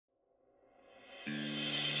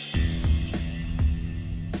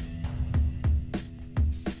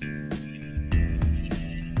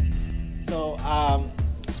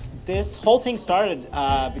This whole thing started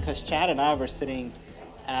because Chad and I were sitting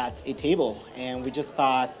at a table, and we just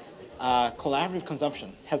thought collaborative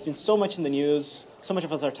consumption has been so much in the news, so much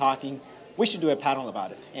of us are talking, we should do a panel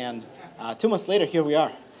about it. And 2 months later, here we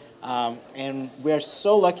are. And we're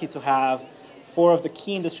so lucky to have 4 of the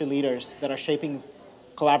key industry leaders that are shaping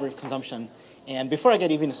collaborative consumption. And before I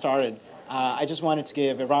get even started, I just wanted to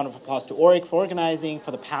give a round of applause to Orrick for organizing,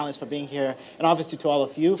 for the panelists for being here, and obviously to all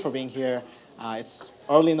of you for being here. It's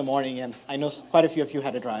early in the morning, and I know quite a few of you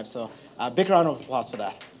had to drive, so big round of applause for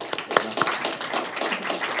that.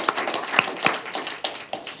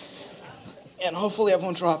 And hopefully I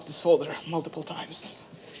won't drop this folder multiple times.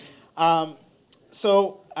 I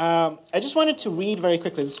just wanted to read very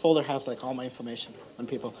quickly. This folder has like all my information on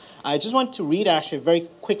people. I just wanted to read actually a very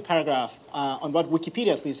quick paragraph on what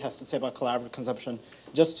Wikipedia at least has to say about collaborative consumption,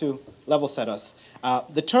 just to level set us.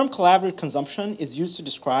 The term collaborative consumption is used to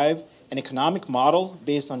describe an economic model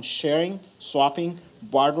based on sharing, swapping,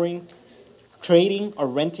 bartering, trading, or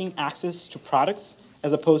renting access to products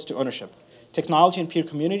as opposed to ownership. Technology and peer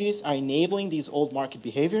communities are enabling these old market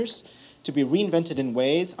behaviors to be reinvented in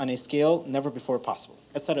ways on a scale never before possible,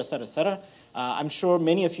 et cetera, et cetera, et cetera. I'm sure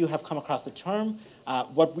many of you have come across the term.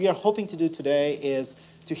 What we are hoping to do today is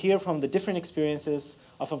to hear from the different experiences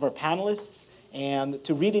of our panelists and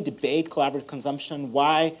to really debate collaborative consumption,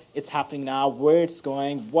 why it's happening now, where it's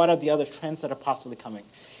going, what are the other trends that are possibly coming.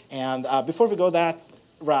 And before we go that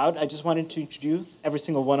route, I just wanted to introduce every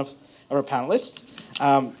single one of our panelists.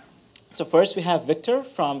 So first we have Victor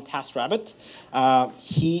from TaskRabbit.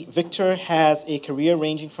 Victor has a career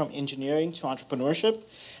ranging from engineering to entrepreneurship.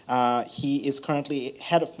 He is currently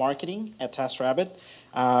head of marketing at TaskRabbit.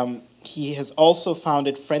 He has also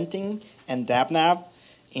founded Frenting and Dabnab.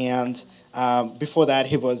 And before that,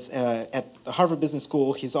 he was at the Harvard Business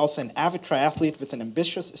School. He's also an avid triathlete with an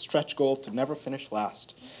ambitious stretch goal to never finish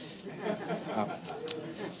last.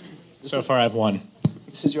 So far, I've won.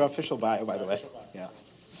 This is your official bio, by the way. Yeah.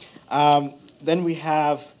 Then we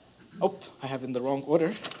have, I have in the wrong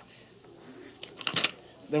order.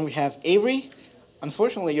 Then we have Avery.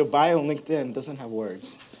 Unfortunately, your bio on LinkedIn doesn't have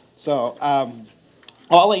words. So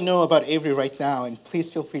all I know about Avery right now, and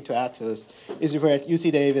please feel free to add to this, is you're at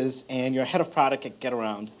UC Davis and you're head of product at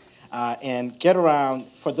Getaround. And Getaround,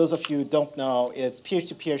 for those of you who don't know, is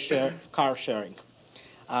peer-to-peer car sharing.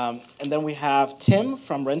 And then we have Tim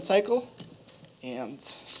from Rentcycle. And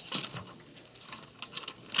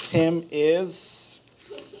Tim is,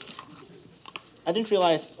 I didn't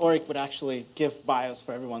realize Orrick would actually give bios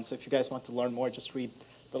for everyone, so if you guys want to learn more, just read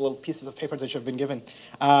the little pieces of paper that you've been given.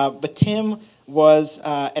 But Tim was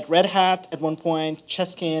at Red Hat at one point,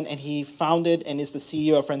 Cheskin, and he founded and is the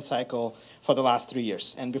CEO of Rentcycle for the last 3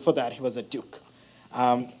 years. And before that, he was at Duke.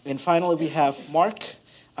 And finally, we have Mark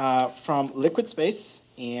from LiquidSpace,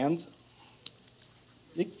 and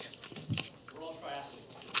Nick. We're all triathletes.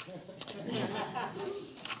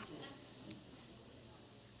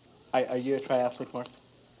 Are you a triathlete, Mark?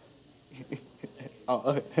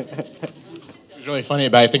 Oh. It was really funny,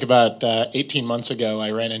 but I think about 18 months ago,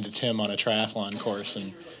 I ran into Tim on a triathlon course,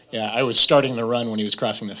 and yeah, I was starting the run when he was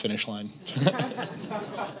crossing the finish line.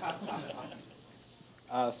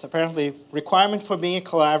 So apparently, requirement for being a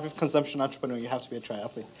collaborative consumption entrepreneur, you have to be a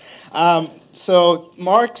triathlete. So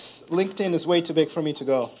Mark's LinkedIn is way too big for me to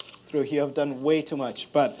go through. You have done way too much,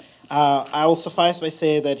 but I will suffice by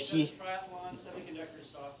saying that he...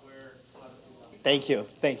 Thank you,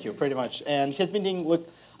 pretty much. And he has been doing,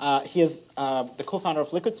 he is the co-founder of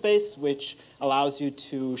LiquidSpace, which allows you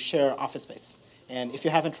to share office space. And if you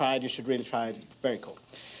haven't tried, you should really try it. It's very cool.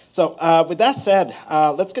 So with that said,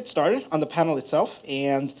 let's get started on the panel itself.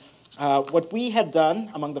 And what we had done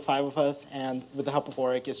among the 5 of us, and with the help of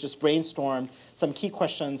Orrick, is just brainstorm some key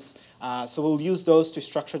questions. So we'll use those to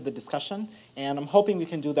structure the discussion. And I'm hoping we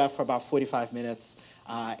can do that for about 45 minutes.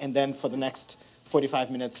 And then for the next 45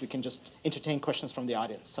 minutes, we can just entertain questions from the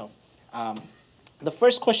audience. So the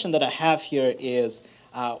first question that I have here is,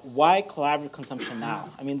 why collaborative consumption now?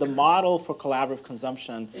 I mean, the model for collaborative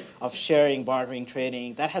consumption of sharing, bartering,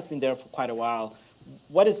 trading, that has been there for quite a while.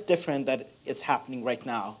 What is different that it's happening right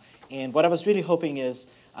now? And what I was really hoping is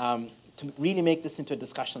to really make this into a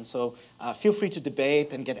discussion. So feel free to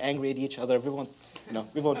debate and get angry at each other. We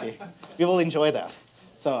won't be. We will enjoy that.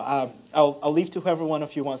 So I'll leave to whoever one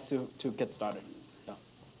of you wants to get started.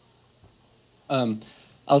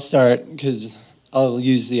 I'll start because I'll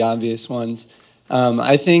use the obvious ones.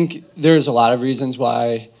 I think there's a lot of reasons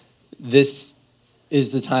why this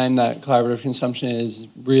is the time that collaborative consumption is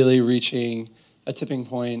really reaching a tipping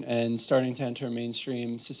point and starting to enter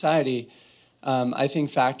mainstream society. I think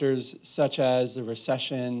factors such as the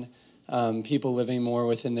recession, people living more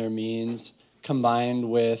within their means, combined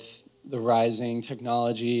with the rising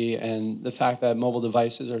technology and the fact that mobile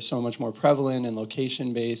devices are so much more prevalent and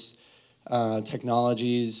location-based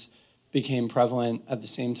technologies became prevalent at the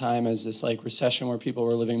same time as this like recession where people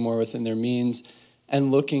were living more within their means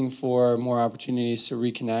and looking for more opportunities to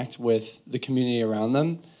reconnect with the community around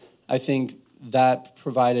them. I think that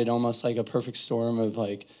provided almost like a perfect storm of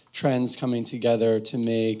like trends coming together to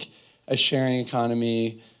make a sharing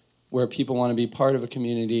economy where people want to be part of a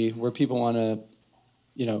community, where people want to,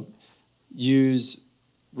 you know, use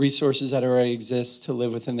resources that already exist to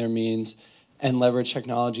live within their means and leverage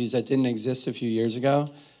technologies that didn't exist a few years ago.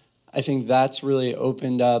 I think that's really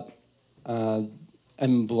opened up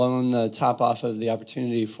and blown the top off of the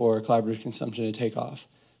opportunity for collaborative consumption to take off.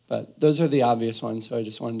 But those are the obvious ones, so I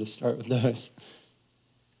just wanted to start with those.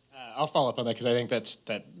 I'll follow up on that because I think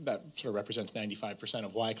that sort of represents 95%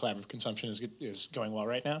 of why collaborative consumption is going well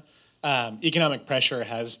right now. Economic pressure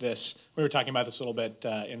has this. We were talking about this a little bit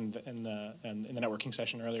in the networking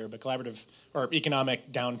session earlier, but collaborative or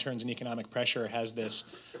economic downturns and economic pressure has this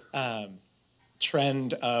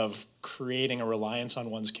trend of creating a reliance on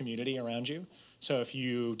one's community around you. So if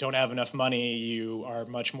you don't have enough money, you are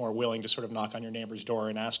much more willing to sort of knock on your neighbor's door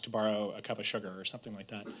and ask to borrow a cup of sugar or something like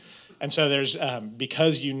that. And so there's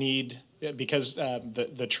because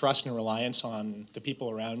the trust and reliance on the people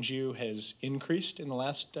around you has increased in the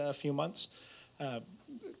last few months.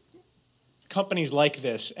 Companies like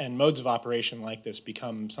this and modes of operation like this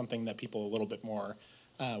become something that people are a little bit more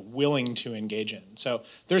willing to engage in. So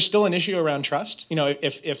there's still an issue around trust. You know,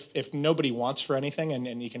 if nobody wants for anything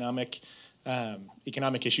and economic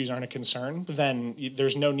issues aren't a concern, then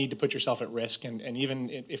there's no need to put yourself at risk. And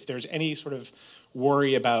even if there's any sort of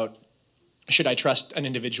worry about should I trust an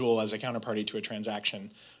individual as a counterparty to a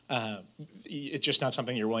transaction, it's just not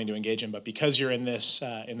something you're willing to engage in. But because you're in this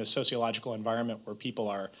sociological environment where people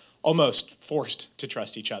are almost forced to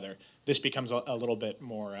trust each other, this becomes a little bit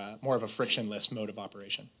more of a frictionless mode of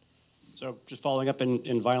operation. So just following up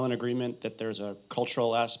in violent agreement that there's a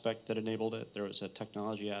cultural aspect that enabled it, there was a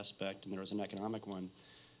technology aspect, and there was an economic one.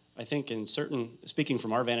 I think in certain, speaking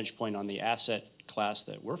from our vantage point on the asset class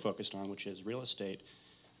that we're focused on, which is real estate,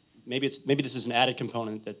 maybe this is an added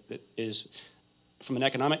component that is, from an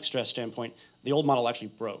economic stress standpoint, the old model actually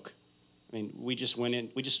broke. I mean,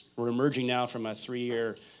 we're emerging now from a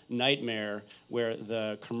 3-year nightmare where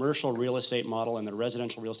the commercial real estate model and the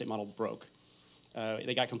residential real estate model broke.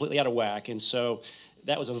 They got completely out of whack, and so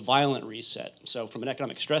that was a violent reset. So from an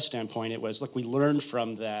economic stress standpoint, it was, look, we learned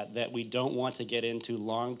from that we don't want to get into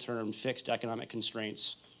long-term fixed economic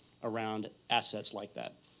constraints around assets like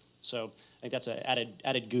that. So I think that's an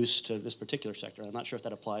added goose to this particular sector. I'm not sure if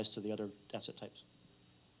that applies to the other asset types.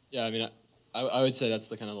 Yeah, I mean, I would say that's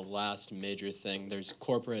the kind of the last major thing. There's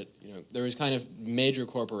there was kind of major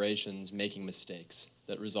corporations making mistakes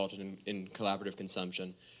that resulted in collaborative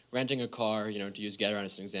consumption. Renting a car, to use Getaround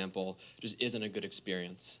as an example, just isn't a good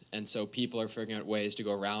experience. And so people are figuring out ways to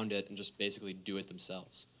go around it and just basically do it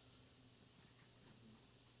themselves.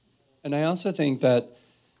 And I also think that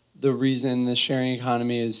the reason the sharing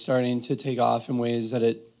economy is starting to take off in ways that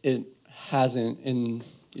it hasn't in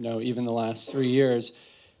even the last 3 years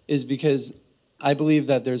is because I believe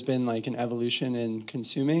that there's been like an evolution in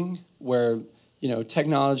consuming where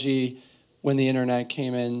technology, when the internet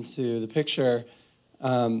came into the picture,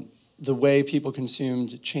 the way people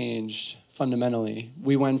consumed changed fundamentally.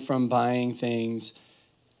 We went from buying things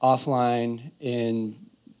offline in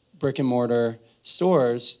brick and mortar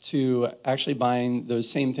stores to actually buying those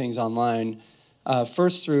same things online,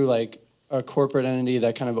 first through like a corporate entity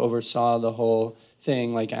that kind of oversaw the whole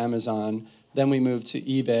thing like Amazon. Then we moved to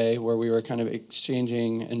eBay where we were kind of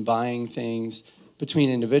exchanging and buying things between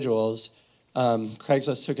individuals.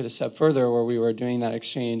 Craigslist took it a step further where we were doing that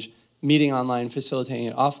exchange, meeting online, facilitating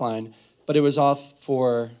it offline, but it was all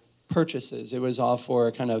for purchases. It was all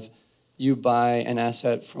for kind of you buy an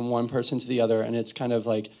asset from one person to the other, and it's kind of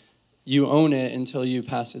like you own it until you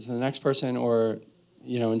pass it to the next person or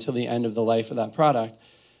until the end of the life of that product.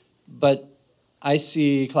 But I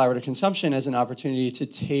see collaborative consumption as an opportunity to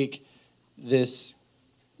take this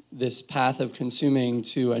path of consuming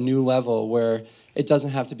to a new level where it doesn't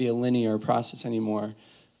have to be a linear process anymore.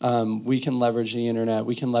 We can leverage the internet,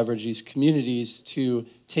 we can leverage these communities to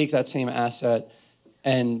take that same asset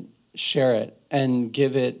and share it and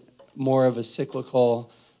give it more of a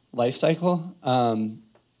cyclical life cycle.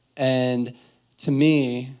 And to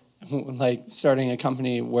me, like starting a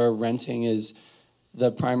company where renting is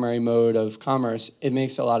the primary mode of commerce, it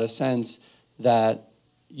makes a lot of sense that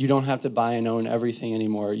you don't have to buy and own everything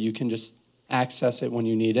anymore. You can just access it when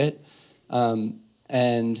you need it.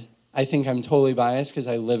 And I think I'm totally biased because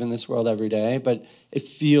I live in this world every day, but it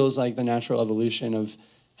feels like the natural evolution of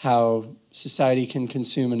how society can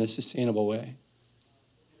consume in a sustainable way.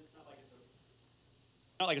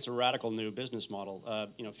 Not like it's a radical new business model.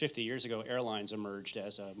 50 years ago, airlines emerged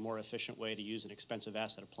as a more efficient way to use an expensive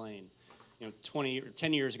asset, a plane. 20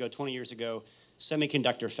 years ago,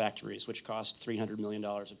 semiconductor factories, which cost $300 million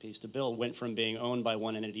a piece to build, went from being owned by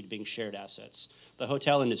one entity to being shared assets. The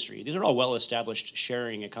hotel industry, these are all well-established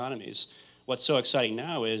sharing economies. What's so exciting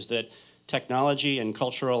now is that technology and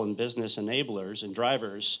cultural and business enablers and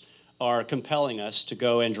drivers are compelling us to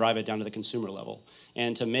go and drive it down to the consumer level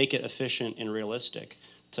and to make it efficient and realistic,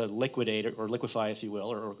 to liquidate it or liquefy, if you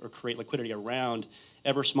will, or create liquidity around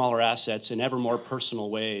ever smaller assets in ever more personal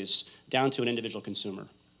ways down to an individual consumer.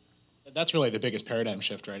 That's really the biggest paradigm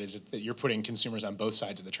shift, right, is that you're putting consumers on both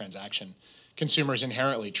sides of the transaction. Consumers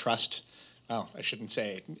inherently trust, well, I shouldn't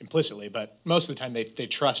say implicitly, but most of the time they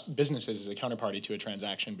trust businesses as a counterparty to a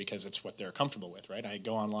transaction because it's what they're comfortable with, right? I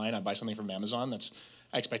go online, I buy something from Amazon,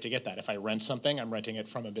 I expect to get that. If I rent something, I'm renting it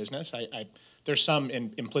from a business. There's some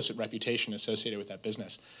implicit reputation associated with that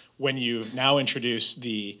business. When you now introduce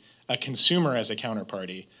a consumer as a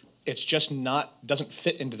counterparty, it's just doesn't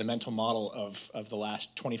fit into the mental model of the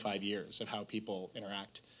last 25 years of how people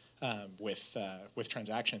interact with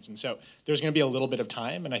transactions. And so there's going to be a little bit of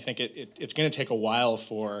time, and I think it's going to take a while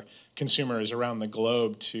for consumers around the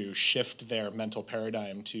globe to shift their mental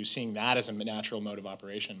paradigm to seeing that as a natural mode of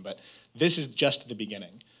operation. But this is just the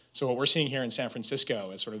beginning. So what we're seeing here in San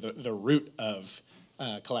Francisco as sort of the root of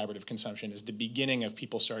collaborative consumption is the beginning of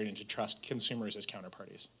people starting to trust consumers as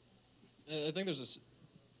counterparties. I think there's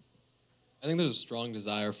a strong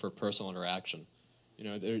desire for personal interaction.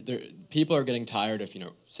 People are getting tired of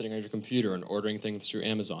sitting at your computer and ordering things through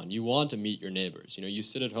Amazon. You want to meet your neighbors. You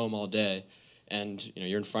sit at home all day, and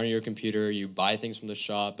you're in front of your computer. You buy things from the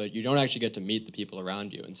shop, but you don't actually get to meet the people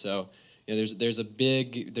around you. And so there's a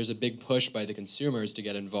big push by the consumers to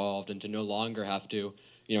get involved and to no longer have to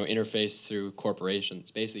interface through corporations.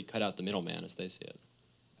 Basically, cut out the middleman, as they see it.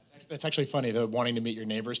 That's actually funny, the wanting to meet your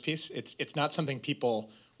neighbors piece. It's not something people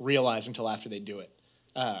realize until after they do it.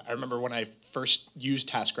 I remember when I first used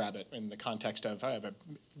TaskRabbit in the context of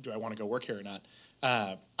do I want to go work here or not.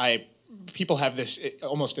 People have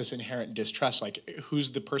almost this inherent distrust, like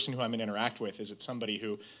who's the person who I'm going to interact with? Is it somebody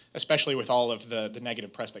who, especially with all of the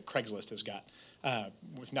negative press that Craigslist has got,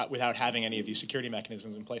 without having any of these security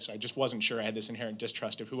mechanisms in place? So I just wasn't sure. I had this inherent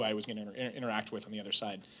distrust of who I was going to interact with on the other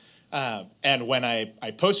side. And when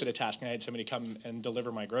I posted a task and I had somebody come and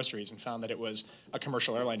deliver my groceries and found that it was a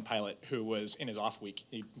commercial airline pilot who was in his off week,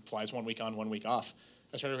 he flies 1 week on, 1 week off,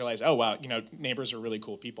 I started to realize, oh, wow, neighbors are really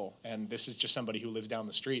cool people. And this is just somebody who lives down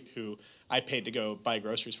the street who I paid to go buy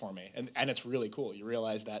groceries for me. And it's really cool. You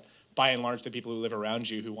realize that by and large, the people who live around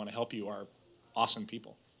you who want to help you are awesome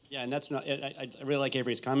people. Yeah, and that's not, I really like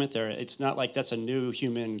Avery's comment there. It's not like that's a new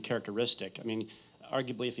human characteristic. I mean,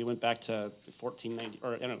 arguably, if you went back to 1490,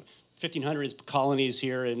 or 1500s colonies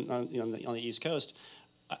here on the East Coast,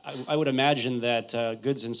 I would imagine that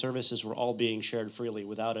goods and services were all being shared freely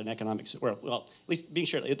without an economic, well, at least being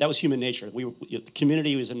shared. That was human nature. The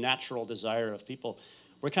community was a natural desire of people.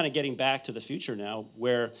 We're kind of getting back to the future now,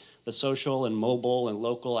 where the social and mobile and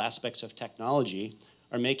local aspects of technology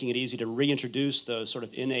are making it easy to reintroduce those sort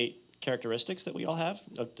of innate characteristics that we all have,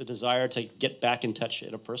 the desire to get back in touch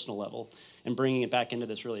at a personal level, and bringing it back into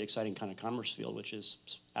this really exciting kind of commerce field, which is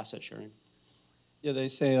asset sharing. Yeah, they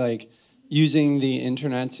say like using the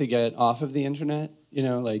internet to get off of the internet,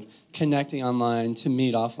 like connecting online to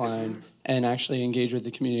meet offline and actually engage with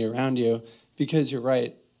the community around you, because you're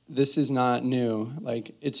right, this is not new.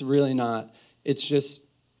 Like, it's really not. It's just,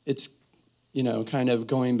 kind of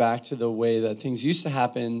going back to the way that things used to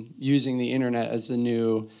happen, using the internet as a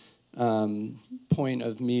new point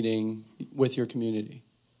of meeting with your community.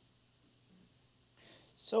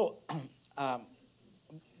 So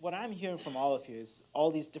what I'm hearing from all of you is all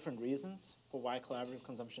these different reasons for why collaborative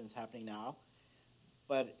consumption is happening now.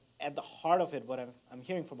 But at the heart of it, what I'm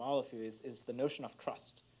hearing from all of you is the notion of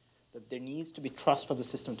trust, that there needs to be trust for the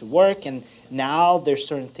system to work, and now there's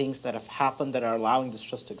certain things that have happened that are allowing this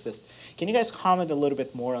trust to exist. Can you guys comment a little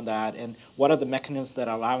bit more on that, and what are the mechanisms that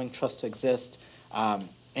are allowing trust to exist?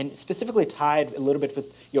 And specifically tied a little bit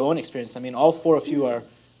with your own experience. I mean, all four of you are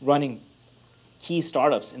running key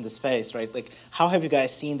startups in the space, right? Like, how have you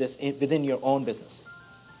guys seen this within your own business?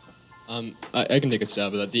 I can take a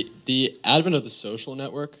stab at that. The advent of the social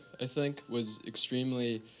network, I think, was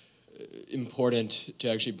extremely important to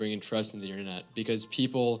actually bringing trust in the internet, because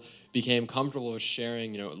people became comfortable with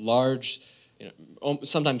sharing, large,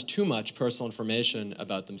 sometimes too much personal information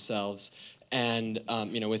about themselves. and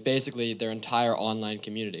with basically their entire online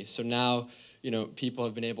community. So now, people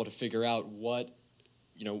have been able to figure out what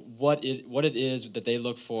it is that they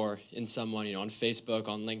look for in someone, on Facebook,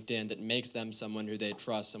 on LinkedIn, that makes them someone who they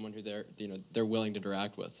trust, someone who they're willing to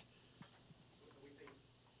interact with. We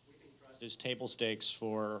think trust is table stakes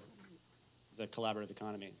for the collaborative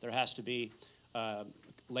economy. There has to be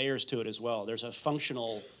layers to it as well. There's a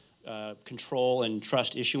functional control and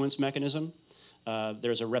trust issuance mechanism.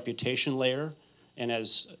 There's a reputation layer, and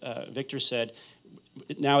as Victor said,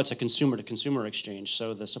 now it's a consumer-to-consumer exchange.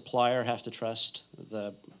 So the supplier has to trust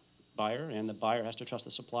the buyer, and the buyer has to trust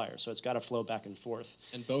the supplier. So it's got to flow back and forth.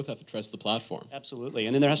 And both have to trust the platform. Absolutely,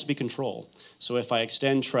 and then there has to be control. So if I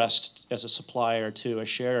extend trust as a supplier to a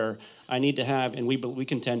sharer, I need to have, and we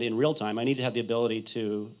contend in real time, I need to have the ability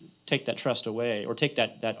to take that trust away or take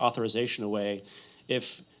that authorization away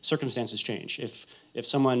if circumstances change. If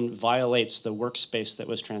someone violates the workspace that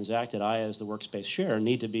was transacted, I, as the workspace sharer,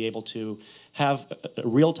 need to be able to have a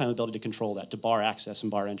real-time ability to control that, to bar access and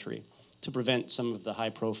bar entry, to prevent some of the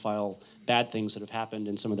high-profile bad things that have happened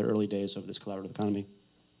in some of the early days of this collaborative economy.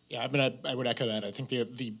 Yeah, I would echo that. I think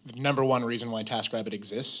the number one reason why TaskRabbit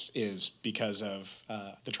exists is because of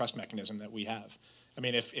the trust mechanism that we have. I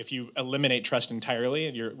mean, if you eliminate trust entirely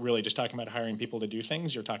and you're really just talking about hiring people to do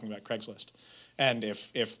things, you're talking about Craigslist. And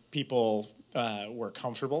if people were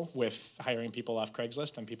comfortable with hiring people off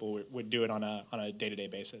Craigslist, then people would do it on a day-to-day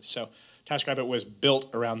basis. So TaskRabbit was built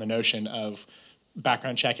around the notion of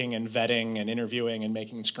background checking and vetting and interviewing and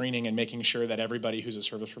making screening and making sure that everybody who's a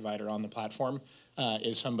service provider on the platform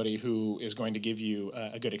is somebody who is going to give you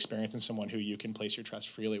a good experience and someone who you can place your trust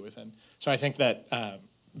freely within. So I think that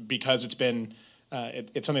because it's been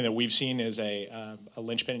it's something that we've seen as a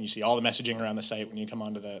linchpin, and you see all the messaging around the site. When you come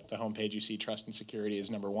onto the homepage, you see trust and security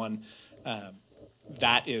is number one.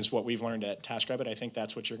 That is what we've learned at TaskRabbit. I think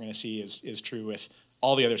that's what you're going to see is true with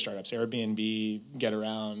all the other startups, Airbnb,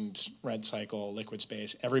 Getaround, Rentcycle,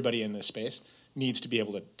 LiquidSpace. Everybody in this space needs to be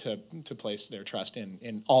able to place their trust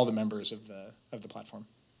in all the members of the platform.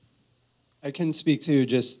 I can speak to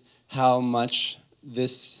just how much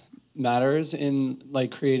this matters in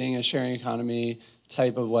like creating a sharing economy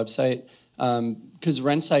type of website. Because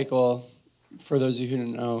Rentcycle, for those of you who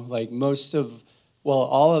don't know, like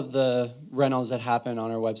all of the rentals that happen on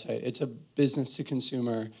our website, it's a business to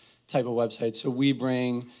consumer type of website. So we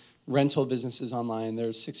bring rental businesses online.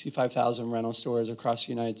 There's 65,000 rental stores across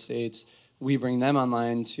the United States. We bring them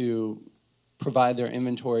online to provide their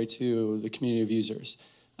inventory to the community of users.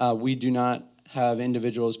 We do not have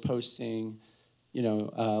individuals posting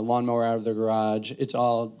lawnmower out of their garage. It's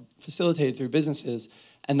all facilitated through businesses.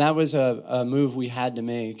 And that was a move we had to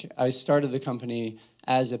make. I started the company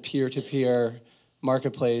as a peer-to-peer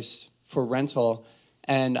marketplace for rental,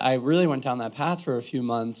 and I really went down that path for a few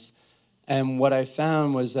months. And what I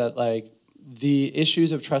found was that the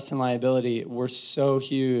issues of trust and liability were so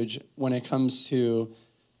huge when it comes to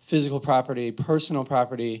physical property, personal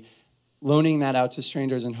property, loaning that out to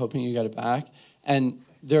strangers and hoping you get it back. And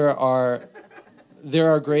there are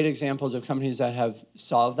great examples of companies that have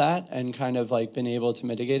solved that and kind of been able to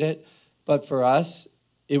mitigate it. But for us,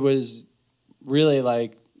 it was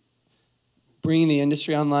really bringing the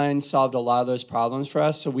industry online solved a lot of those problems for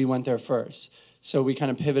us, so we went there first. So we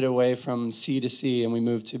kind of pivoted away from C to C and we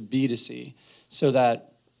moved to B to C so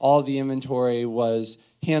that all the inventory was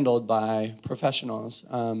handled by professionals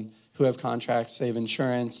who have contracts, they have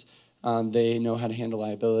insurance, they know how to handle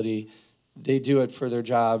liability. They do it for their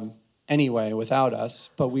job anyway without us,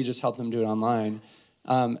 but we just help them do it online.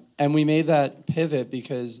 And we made that pivot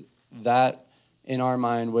because that, in our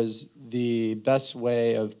mind, was the best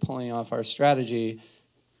way of pulling off our strategy,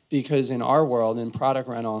 because in our world, in product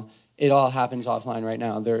rental, it all happens offline right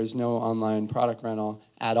now. There is no online product rental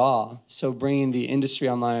at all. So bringing the industry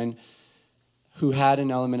online, who had an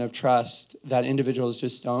element of trust that individuals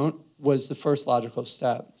just don't, was the first logical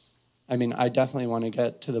step. I mean, I definitely want to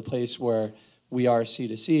get to the place where we are C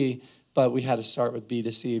to C, but we had to start with B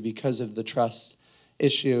to C because of the trust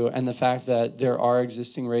issue and the fact that there are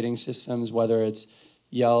existing rating systems, whether it's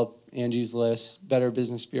Yelp, Angie's List, Better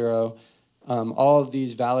Business Bureau, all of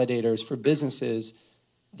these validators for businesses.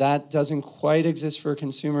 That doesn't quite exist for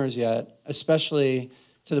consumers yet, especially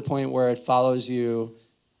to the point where it follows you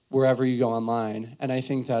wherever you go online. And I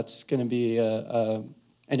think that's going to be an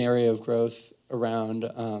area of growth around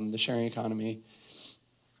the sharing economy.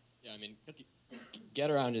 Yeah, I mean,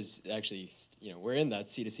 Getaround is actually, we're in that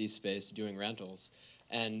C2C space doing rentals.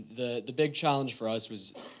 And the big challenge for us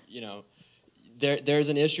was, there's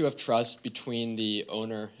an issue of trust between the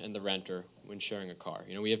owner and the renter when sharing a car.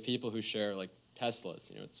 We have people who share Teslas.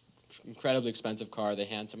 It's incredibly expensive car. They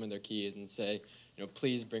hand someone their keys and say,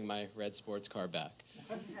 please bring my red sports car back.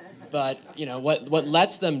 But what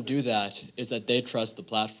lets them do that is that they trust the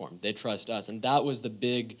platform. They trust us, and that was the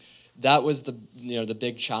big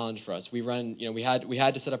challenge for us. We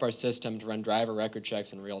had to set up our system to run driver record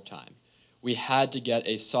checks in real time. We had to get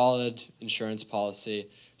a solid insurance policy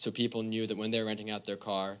so people knew that when they were renting out their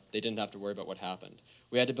car, they didn't have to worry about what happened.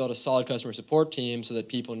 We had to build a solid customer support team so that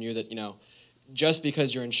people knew that, just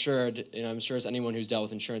because you're insured, I'm sure as anyone who's dealt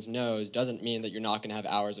with insurance knows, doesn't mean that you're not going to have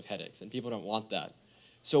hours of headaches, and people don't want that.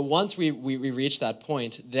 So once we reached that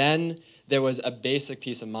point, then there was a basic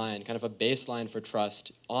peace of mind, kind of a baseline for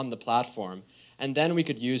trust on the platform, and then we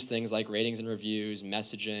could use things like ratings and reviews,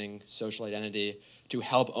 messaging, social identity, to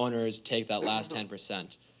help owners take that last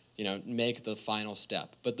 10%, make the final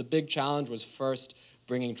step. But the big challenge was first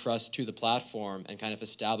bringing trust to the platform and kind of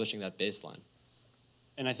establishing that baseline.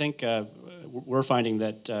 And I think we're finding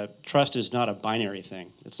that trust is not a binary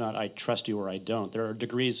thing. It's not I trust you or I don't. There are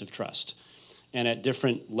degrees of trust. And at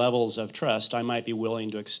different levels of trust, I might be willing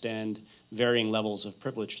to extend varying levels of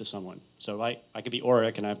privilege to someone. So I could be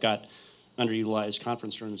Orrick, and I've got underutilized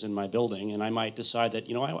conference rooms in my building, and I might decide that,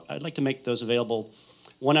 I'd like to make those available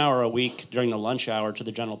 1 hour a week during the lunch hour to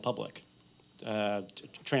the general public,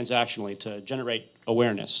 transactionally, to generate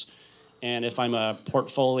awareness. And if I'm a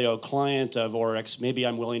portfolio client of Orrick's, maybe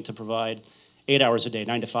I'm willing to provide 8 hours a day,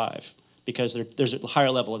 9 to 5, because there's a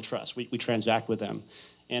higher level of trust. We transact with them.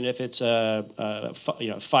 And if it's a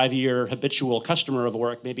 5-year habitual customer of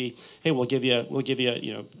Orrick, maybe, hey, we'll give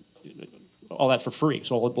you all that for free.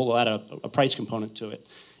 So we'll add a price component to it.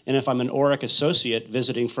 And if I'm an Orrick associate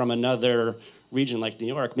visiting from another region like New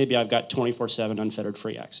York, maybe I've got 24/7 unfettered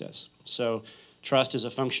free access. So trust is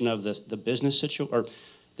a function of the business situation, or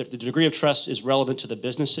the degree of trust is relevant to the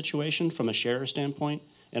business situation from a sharer standpoint,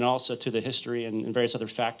 and also to the history and various other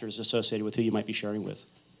factors associated with who you might be sharing with.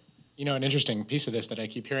 An interesting piece of this that I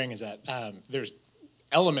keep hearing is that there's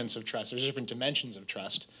elements of trust. There's different dimensions of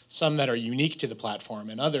trust. Some that are unique to the platform,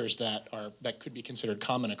 and others that could be considered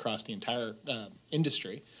common across the entire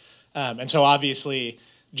industry. And so, obviously,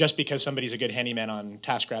 just because somebody's a good handyman on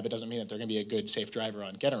TaskRabbit doesn't mean that they're going to be a good safe driver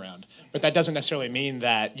on Getaround. But that doesn't necessarily mean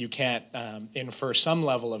that you can't infer some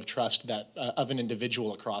level of trust of an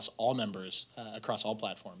individual across all members, across all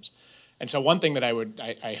platforms. And so one thing that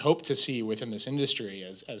I hope to see within this industry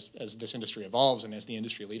as this industry evolves and as the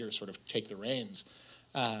industry leaders sort of take the reins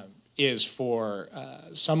is for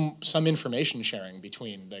some information sharing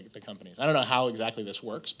between the companies. I don't know how exactly this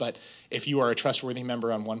works, but if you are a trustworthy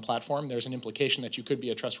member on one platform, there's an implication that you could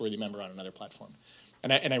be a trustworthy member on another platform.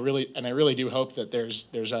 And I really do hope that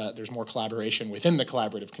there's more collaboration within the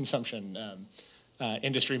collaborative consumption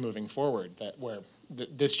industry moving forward, where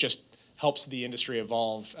this just helps the industry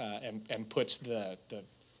evolve and puts the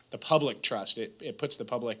public trust, it puts the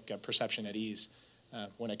public perception at ease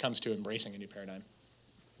when it comes to embracing a new paradigm.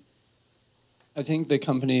 I think the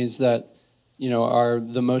companies that are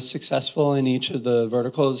the most successful in each of the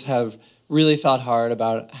verticals have really thought hard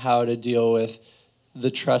about how to deal with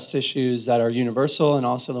the trust issues that are universal and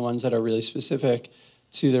also the ones that are really specific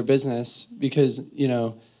to their business, because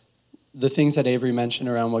the things that Avery mentioned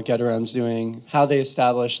around what Getaround's doing, how they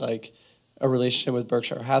establish a relationship with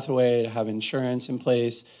Berkshire Hathaway to have insurance in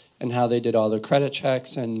place, and how they did all their credit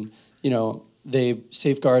checks, and they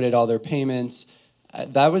safeguarded all their payments.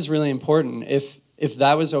 That was really important. If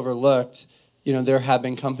that was overlooked, there have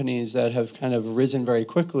been companies that have kind of risen very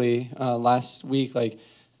quickly. Last week,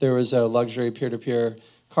 there was a luxury peer-to-peer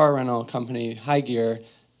car rental company, Hyer,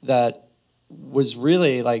 that was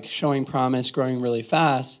really showing promise, growing really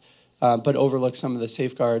fast, but overlooked some of the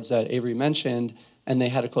safeguards that Avery mentioned, and they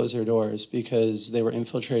had to close their doors because they were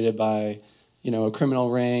infiltrated by a criminal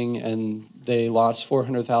ring, and they lost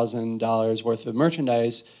 $400,000 worth of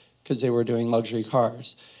merchandise because they were doing luxury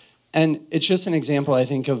cars. And it's just an example, I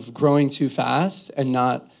think, of growing too fast and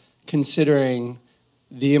not considering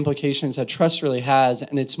the implications that trust really has.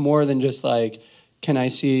 And it's more than just can I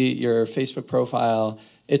see your Facebook profile?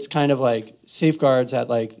 It's kind of safeguards at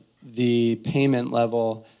the payment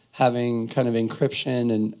level, having kind of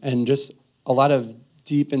encryption and just a lot of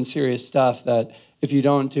deep and serious stuff that if you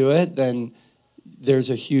don't do it, then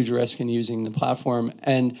there's a huge risk in using the platform,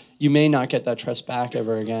 and you may not get that trust back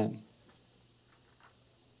ever again.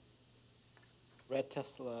 Red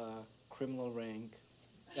Tesla, criminal ring.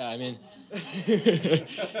 Yeah, I mean,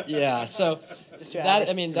 yeah. So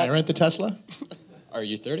Can I rent the Tesla? Are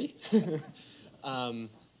you 30?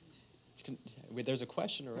 There's a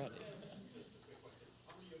question already.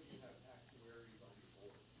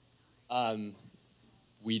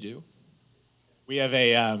 We do. We have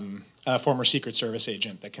a a former Secret Service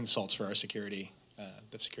agent that consults for our security,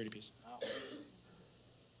 the security piece.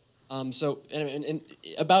 So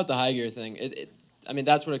about the Hyer thing, I mean,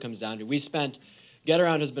 that's what it comes down to.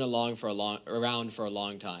 Getaround has been around for a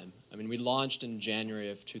long time. I mean, we launched in January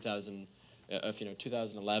of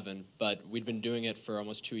 2011, but we'd been doing it for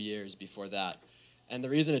almost 2 years before that. And the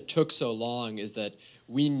reason it took so long is that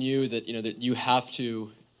we knew that that you have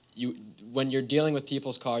to, when you're dealing with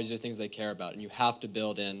people's cars, these are things they care about, and you have to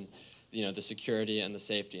build in the security and the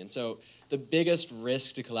safety. And so the biggest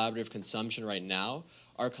risk to collaborative consumption right now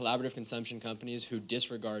are collaborative consumption companies who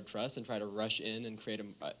disregard trust and try to rush in and create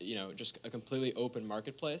just a completely open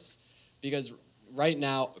marketplace. Because right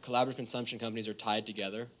now, collaborative consumption companies are tied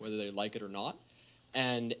together, whether they like it or not.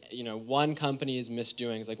 And one company's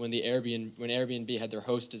misdoings, like when Airbnb had their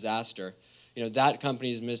host disaster, that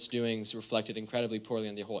company's misdoings reflected incredibly poorly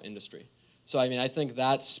on the whole industry. So I mean, I think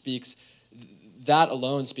that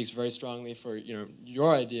alone speaks very strongly for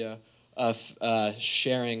your idea of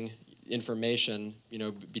sharing information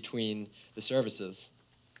between the services.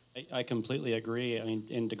 I completely agree. I mean,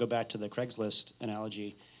 and to go back to the Craigslist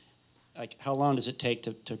analogy, like how long does it take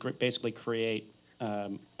to basically create a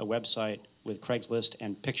website with Craigslist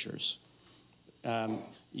and pictures?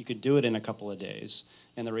 You could do it in a couple of days.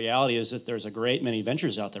 And the reality is that there's a great many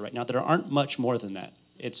ventures out there right now that aren't much more than that.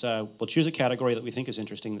 It's we'll choose a category that we think is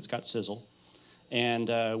interesting that's got sizzle, and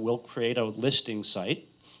we'll create a listing site,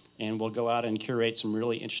 and we'll go out and curate some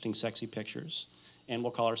really interesting, sexy pictures, and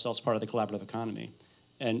we'll call ourselves part of the collaborative economy.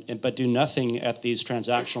 But do nothing at these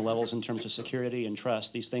transactional levels in terms of security and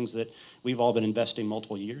trust, these things that we've all been investing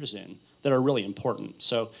multiple years in that are really important.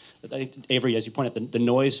 So, Avery, as you pointed out, the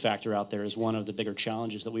noise factor out there is one of the bigger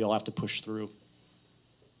challenges that we all have to push through.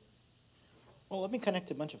 Well, let me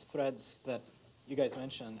connect a bunch of threads that you guys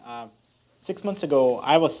mentioned. 6 months ago,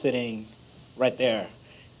 I was sitting right there,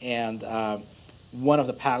 and one of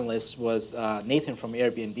the panelists was Nathan from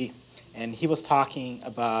Airbnb, and he was talking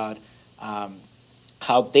about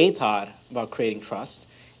how they thought about creating trust,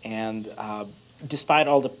 and despite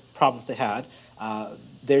all the problems they had,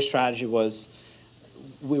 their strategy was,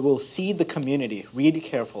 we will seed the community really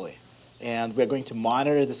carefully, and we're going to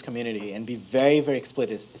monitor this community and be very, very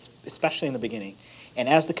explicit, especially in the beginning. And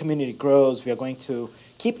as the community grows, we are going to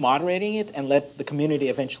keep moderating it and let the community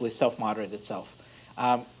eventually self-moderate itself.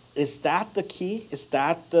 Is that the key? Is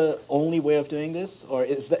that the only way of doing this? Or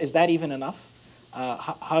is that even enough?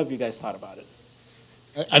 How have you guys thought about it?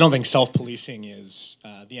 I don't think self-policing is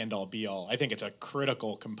the end-all, be-all. I think it's a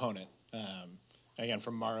critical component. Again,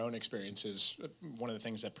 from our own experiences, one of the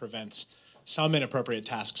things that prevents some inappropriate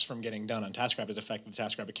tasks from getting done on TaskRabbit is the fact that the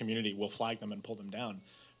TaskRabbit community will flag them and pull them down.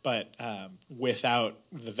 But without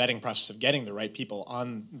the vetting process of getting the right people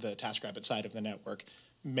on the TaskRabbit side of the network,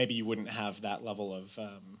 maybe you wouldn't have that level of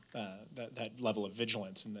that level of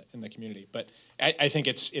vigilance in the community. But I think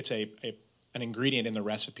it's an ingredient in the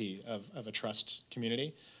recipe of a trust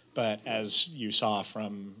community. But as you saw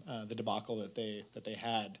from the debacle that they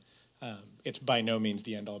had, it's by no means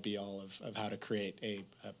the end-all be-all of how to create a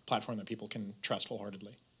platform that people can trust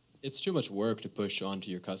wholeheartedly. It's too much work to push onto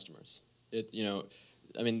your customers.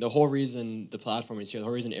 I mean, the whole reason the platform is here, the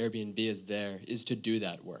whole reason Airbnb is there, is to do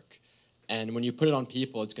that work. And when you put it on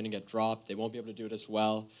people, it's going to get dropped. They won't be able to do it as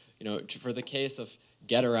well. For the case of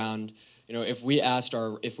Getaround, if we asked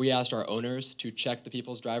our owners to check the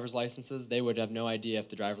people's driver's licenses, they would have no idea if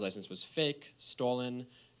the driver's license was fake, stolen,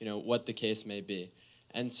 what the case may be.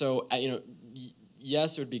 And so,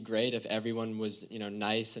 yes, it would be great if everyone was,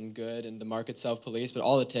 nice and good and the market self-police, but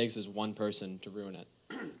all it takes is one person to ruin it.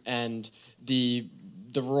 And the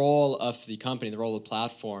role of the company, the role of the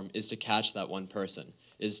platform, is to catch that one person,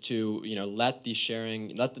 is to let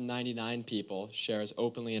the 99 people share as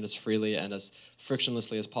openly and as freely and as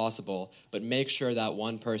frictionlessly as possible, but make sure that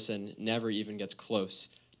one person never even gets close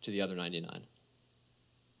to the other 99.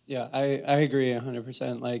 Yeah, I agree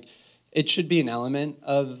 100%. Like, it should be an element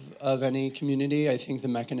of any community. I think the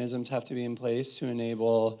mechanisms have to be in place to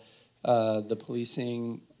enable the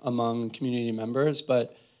policing among community members.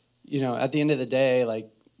 But at the end of the day, like,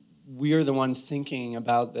 we are the ones thinking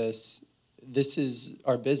about this. This is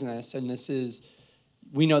our business, and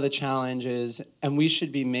we know the challenges, and we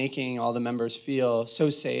should be making all the members feel so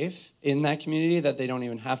safe in that community that they don't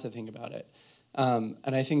even have to think about it. And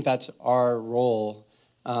I think that's our role.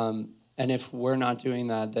 And if we're not doing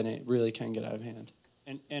that, then it really can get out of hand.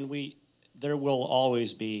 And there will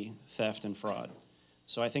always be theft and fraud.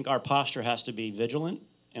 So I think our posture has to be vigilant,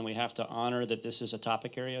 and we have to honor that this is a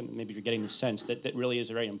topic area, and maybe you're getting the sense that really is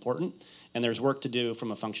very important. And there's work to do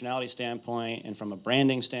from a functionality standpoint and from a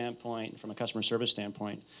branding standpoint and from a customer service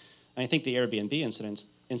standpoint. And I think the Airbnb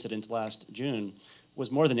incident last June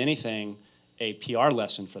was more than anything a PR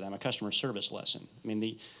lesson for them, a customer service lesson. I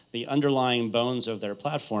mean, the underlying bones of their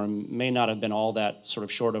platform may not have been all that sort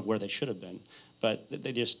of short of where they should have been, but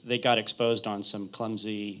they got exposed on some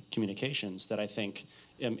clumsy communications that I think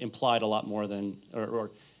implied a lot more than,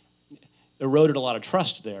 or eroded a lot of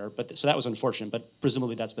trust there. But so that was unfortunate. But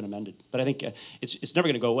presumably that's been amended. But I think it's never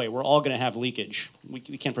going to go away. We're all going to have leakage. We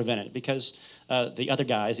can't prevent it because the other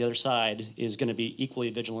guys, the other side, is going to be equally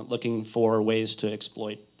vigilant, looking for ways to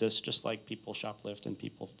exploit this, just like people shoplift and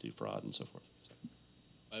people do fraud and so forth.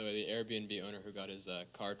 By the way, the Airbnb owner who got his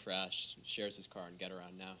car trashed shares his car on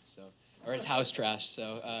Getaround now, so, or his house trashed.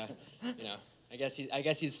 So, you know, I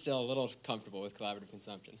guess he's still a little comfortable with collaborative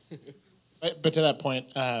consumption. But to that point,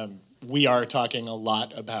 we are talking a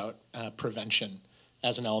lot about prevention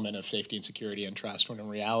as an element of safety and security and trust, when in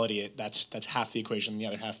reality that's half the equation, and the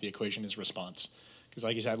other half of the equation is response. Because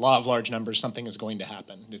like you said, law of large numbers, something is going to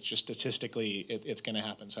happen. It's just statistically, it's going to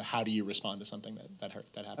happen. So how do you respond to something that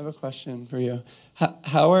happens? I have a question for you.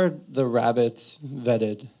 How are the rabbits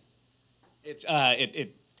vetted?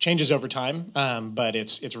 It changes over time, but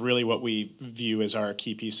it's really what we view as our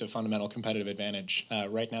key piece of fundamental competitive advantage.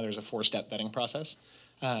 Right now there's a 4-step vetting process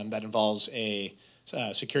that involves a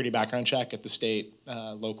security background check at the state,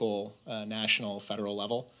 local, national, federal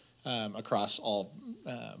level across all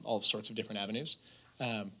sorts of different avenues.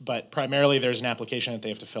 But primarily there's an application that they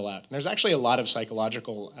have to fill out. And there's actually a lot of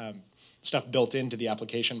psychological stuff built into the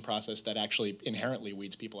application process that actually inherently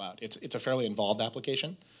weeds people out. It's a fairly involved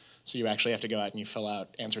application. So you actually have to go out and you fill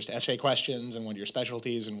out answers to essay questions and what are your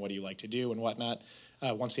specialties and what do you like to do and whatnot.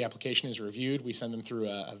 Once the application is reviewed, we send them through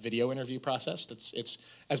a video interview process. It's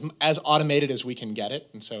as automated as we can get it,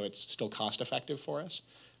 and so it's still cost effective for us.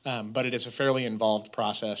 But it is a fairly involved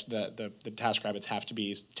process. The TaskRabbits have to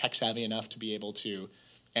be tech savvy enough to be able to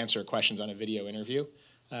answer questions on a video interview.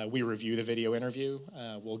 We review the video interview.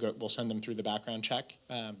 We'll send them through the background check.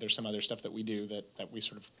 There's some other stuff that we do that we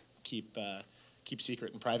sort of keep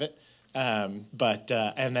secret and private. And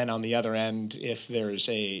then on the other end, if there's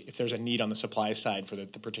a need on the supply side for the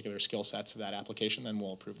particular skill sets of that application, then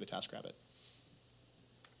we'll approve the TaskRabbit.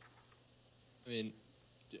 I mean,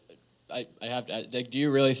 I have to, like, do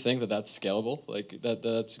you really think that that's scalable? Like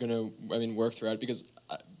that's going to, work throughout? Because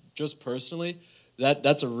just personally,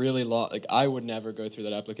 that's a really long, like, I would never go through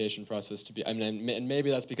that application process to be, and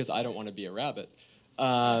maybe that's because I don't want to be a rabbit.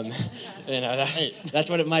 That's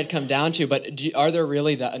what it might come down to. But are there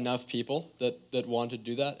really enough people that want to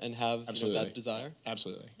do that and have that desire?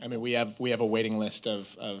 Absolutely. I mean, we have a waiting list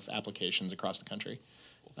of applications across the country.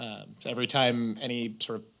 So every time any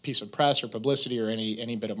sort of piece of press or publicity or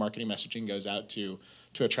any bit of marketing messaging goes out to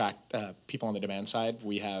attract people on the demand side,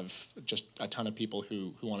 we have just a ton of people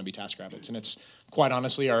who want to be TaskRabbits. And it's quite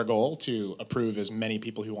honestly our goal to approve as many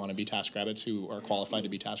people who want to be TaskRabbits, who are qualified to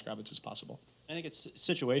be TaskRabbits, as possible. I think it's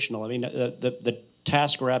situational. I mean, the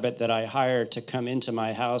TaskRabbit that I hire to come into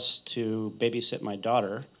my house to babysit my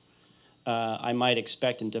daughter, I might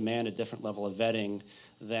expect and demand a different level of vetting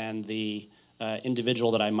than the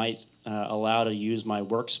individual that I might allow to use my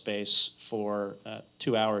workspace for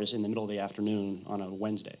 2 hours in the middle of the afternoon on a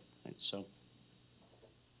Wednesday. Right? So.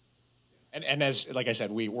 And as, like I said,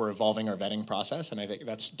 we're evolving our vetting process, and I think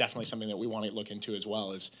that's definitely something that we want to look into as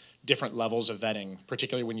well, is different levels of vetting,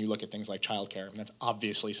 particularly when you look at things like childcare. And that's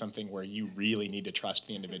obviously something where you really need to trust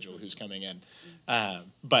the individual who's coming in.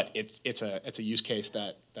 But it's a use case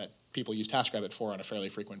that people use TaskRabbit for on a fairly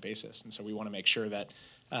frequent basis. And so we want to make sure that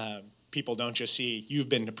people don't just see you've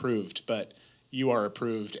been approved, but you are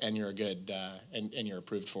approved and you're good and you're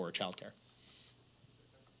approved for childcare.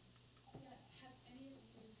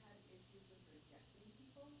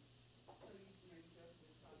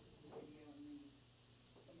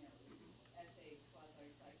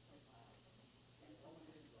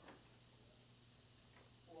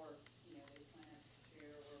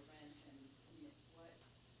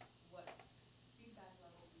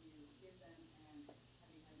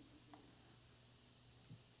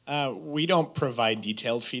 We don't provide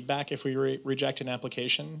detailed feedback if we reject an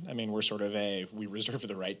application. I mean, we're sort of we reserve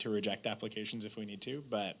the right to reject applications if we need to,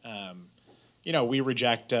 but we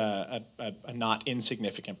reject a not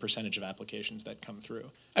insignificant percentage of applications that come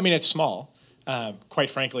through. I mean, it's small. Quite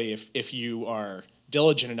frankly, if you are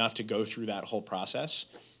diligent enough to go through that whole process,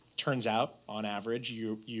 turns out, on average,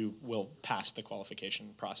 you will pass the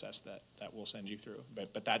qualification process that we'll send you through.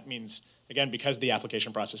 But that means, again, because the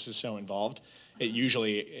application process is so involved, it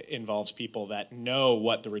usually involves people that know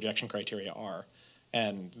what the rejection criteria are,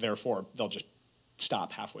 and therefore they'll just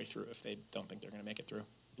stop halfway through if they don't think they're going to make it through.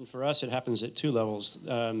 And for us, it happens at 2 levels.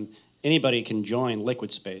 anybody can join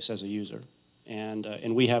LiquidSpace as a user,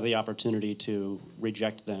 and we have the opportunity to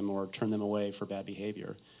reject them or turn them away for bad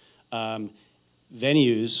behavior.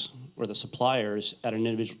 Venues or the suppliers at an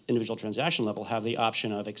individual transaction level have the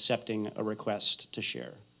option of accepting a request to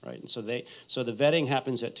share, right? And so the vetting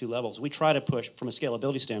happens at two levels. We try to push, from a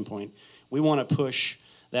scalability standpoint, we want to push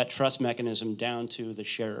that trust mechanism down to the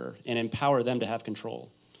sharer and empower them to have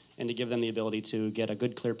control and to give them the ability to get a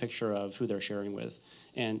good, clear picture of who they're sharing with.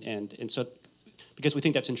 And so, because we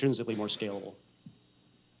think that's intrinsically more scalable.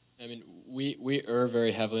 I mean, we err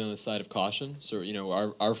very heavily on the side of caution. So, you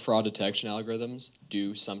know, our fraud detection algorithms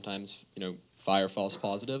do sometimes, you know, fire false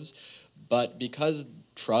positives. But because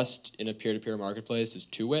trust in a peer-to-peer marketplace is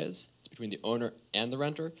two ways, it's between the owner and the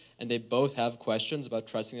renter, and they both have questions about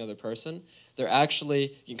trusting the other person, they're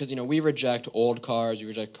actually, because, you know, we reject old cars, we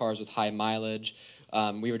reject cars with high mileage,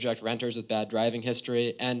 we reject renters with bad driving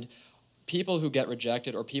history, and people who get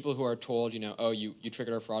rejected or people who are told, you know, oh, you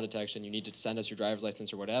triggered our fraud detection, you need to send us your driver's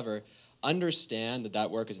license or whatever, understand that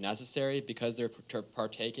that work is necessary because they're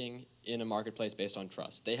partaking in a marketplace based on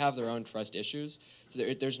trust. They have their own trust issues, so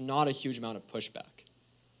there's not a huge amount of pushback.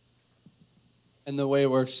 And the way it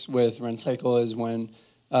works with Rentcycle is when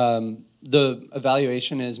the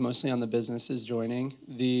evaluation is mostly on the businesses joining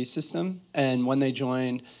the system, and when they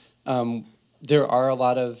join, there are a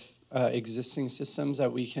lot of existing systems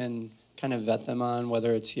that we can kind of vet them on,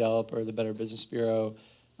 whether it's Yelp or the Better Business Bureau,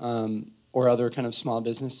 or other kind of small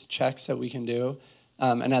business checks that we can do.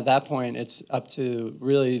 And at that point, it's up to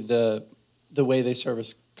really the way they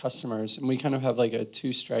service customers. And we kind of have like a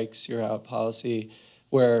 2 strikes, you're out policy,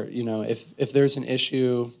 where, you know, if there's an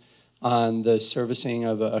issue on the servicing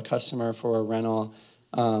of a customer for a rental,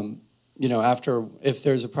 you know, if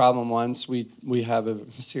there's a problem once, we have a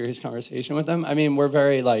serious conversation with them. I mean, we're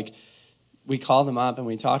very like, we call them up and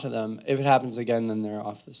we talk to them. If it happens again, then they're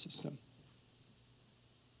off the system.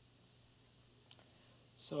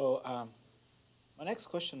 So my next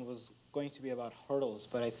question was going to be about hurdles,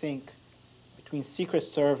 but I think between Secret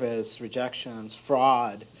Service, rejections,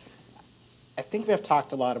 fraud, I think we have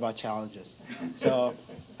talked a lot about challenges. So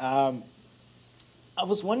I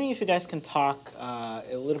was wondering if you guys can talk a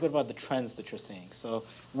little bit about the trends that you're seeing. So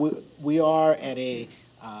we are at a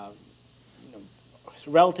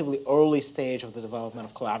relatively early stage of the development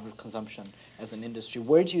of collaborative consumption as an industry.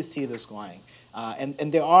 Where do you see this going?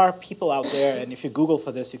 And there are people out there, and if you Google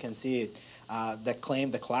for this, you can see it, that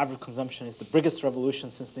claim that collaborative consumption is the biggest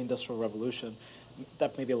revolution since the Industrial Revolution.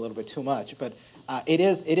 That may be a little bit too much, but it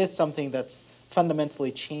is something that's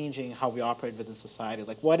fundamentally changing how we operate within society.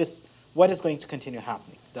 Like, what is going to continue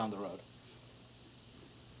happening down the road?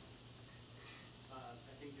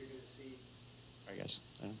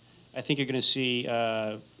 I think you're going to see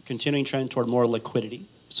continuing trend toward more liquidity,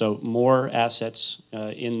 so more assets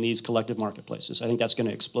in these collective marketplaces. I think that's going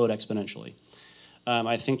to explode exponentially.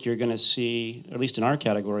 I think you're going to see, at least in our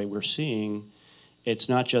category, we're seeing it's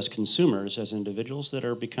not just consumers as individuals that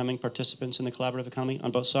are becoming participants in the collaborative economy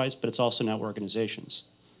on both sides, but it's also now organizations.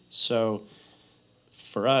 So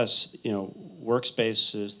for us, you know,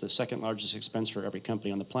 workspace is the second largest expense for every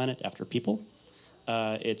company on the planet after people.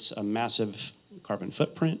 It's a massive carbon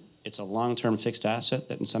footprint. It's a long-term fixed asset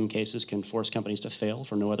that in some cases can force companies to fail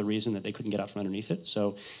for no other reason that they couldn't get out from underneath it.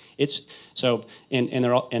 So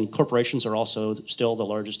and corporations are also still the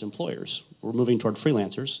largest employers. We're moving toward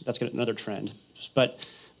freelancers. That's another trend. But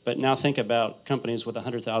now think about companies with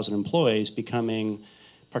 100,000 employees becoming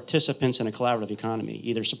participants in a collaborative economy,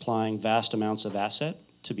 either supplying vast amounts of asset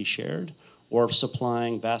to be shared or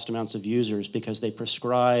supplying vast amounts of users because they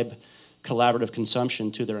prescribe collaborative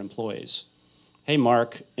consumption to their employees. Hey,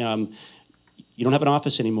 Mark, you don't have an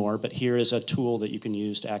office anymore, but here is a tool that you can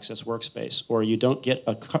use to access workspace. Or you don't get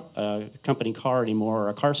a company car anymore or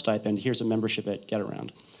a car stipend, here's a membership at Getaround.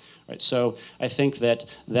 Right, so I think that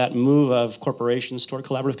move of corporations toward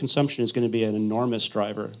collaborative consumption is going to be an enormous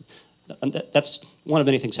driver. And that's one of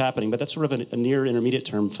many things happening, but that's sort of a near intermediate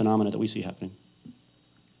term phenomena that we see happening.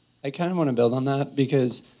 I kind of want to build on that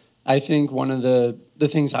because I think one of the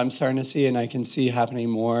things I'm starting to see and I can see happening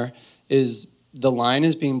more is the line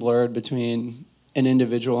is being blurred between an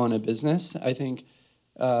individual and a business. I think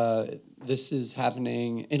this is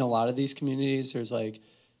happening in a lot of these communities. There's like,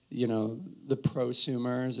 you know, the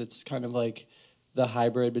prosumers. It's kind of like the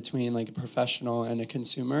hybrid between like a professional and a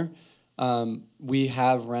consumer. We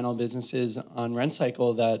have rental businesses on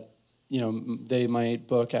Rentcycle that, you know, they might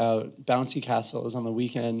book out bouncy castles on the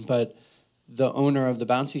weekend, but the owner of the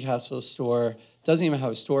bouncy castle store doesn't even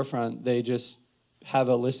have a storefront. They just have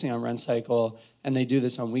a listing on Rentcycle, and they do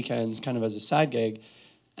this on weekends kind of as a side gig.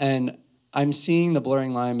 And I'm seeing the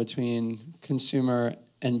blurring line between consumer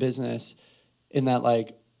and business in that,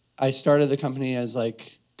 like, I started the company as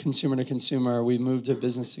like consumer to consumer. We moved to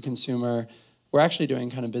business to consumer. We're actually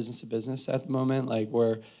doing kind of business to business at the moment. Like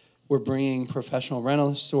we're bringing professional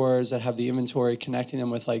rental stores that have the inventory, connecting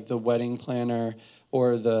them with like the wedding planner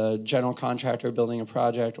or the general contractor building a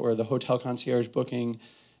project or the hotel concierge booking,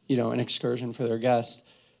 an excursion for their guests.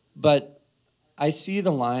 But I see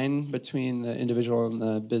the line between the individual and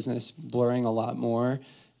the business blurring a lot more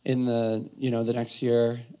in the next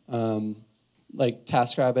year. Like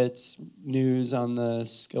TaskRabbit's news on the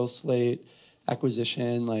skill slate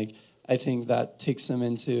acquisition, like I think that takes them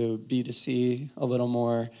into B2C a little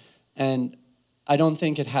more. And I don't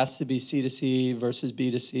think it has to be C2C versus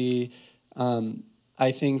B2C.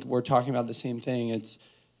 I think we're talking about the same thing.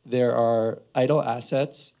 There are idle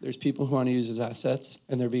assets, there's people who want to use those assets,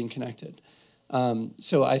 and they're being connected.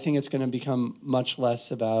 So I think it's going to become much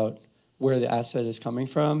less about where the asset is coming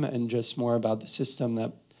from and just more about the system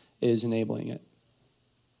that is enabling it.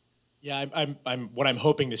 Yeah, what I'm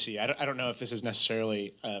hoping to see, I don't know if this is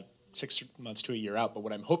necessarily 6 months to a year out, but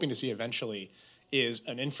what I'm hoping to see eventually is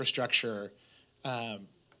an infrastructure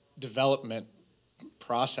development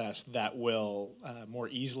process that will more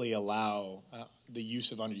easily allow the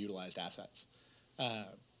use of underutilized assets.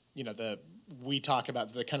 We talk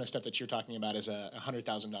about the kind of stuff that you're talking about is a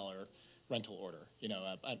 $100,000 rental order.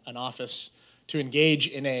 An office to engage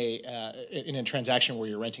in a transaction where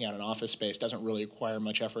you're renting out an office space doesn't really require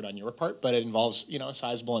much effort on your part, but it involves a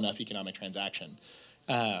sizable enough economic transaction.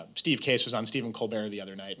 Steve Case was on Stephen Colbert the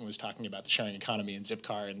other night and was talking about the sharing economy in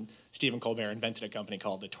Zipcar, and Stephen Colbert invented a company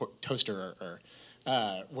called the Toaster,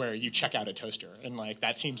 where you check out a toaster, and like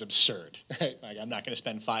that seems absurd, right? Like I'm not going to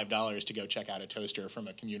spend $5 to go check out a toaster from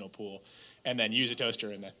a communal pool, and then use a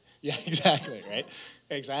toaster and then exactly, right,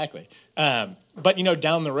 exactly. But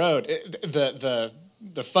down the road,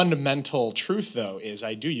 the fundamental truth though is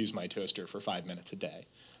I do use my toaster for 5 minutes a day,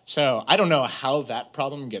 so I don't know how that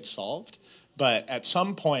problem gets solved. But at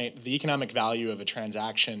some point, the economic value of a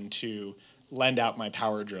transaction to lend out my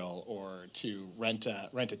power drill or to rent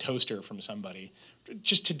a toaster from somebody,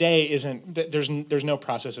 just today isn't. There's no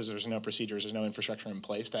processes, there's no procedures, there's no infrastructure in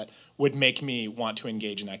place that would make me want to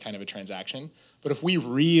engage in that kind of a transaction. But if we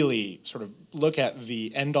really sort of look at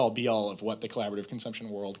the end-all, be-all of what the collaborative consumption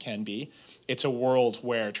world can be, it's a world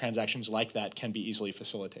where transactions like that can be easily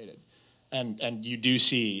facilitated. And you do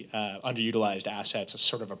see underutilized assets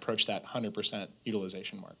sort of approach that 100%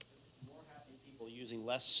 utilization mark. More happy people using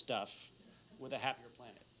less stuff with a happier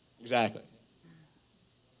planet. Exactly.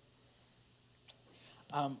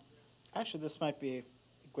 Actually, this might be a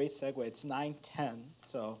great segue. It's 9:10,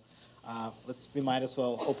 so we might as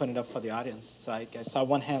well open it up for the audience. So I saw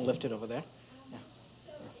one hand lifted over there. Yeah.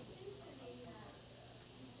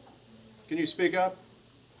 Can you speak up,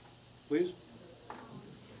 please?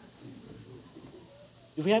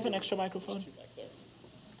 Do we have an extra microphone?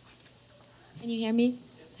 Can you hear me?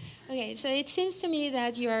 Okay, so it seems to me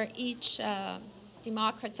that you're each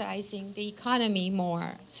democratizing the economy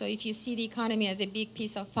more. So if you see the economy as a big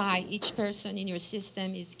piece of pie, each person in your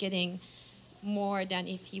system is getting more than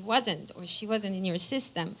if he wasn't or she wasn't in your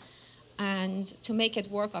system. And to make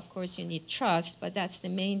it work, of course, you need trust, but that's the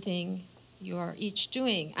main thing you're each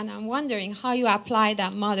doing. And I'm wondering how you apply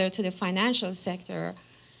that model to the financial sector,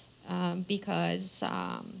 because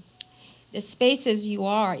the spaces you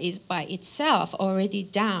are is by itself already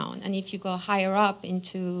down. And if you go higher up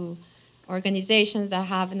into organizations that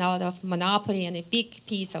have a lot of monopoly and a big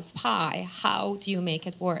piece of pie, how do you make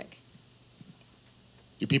it work?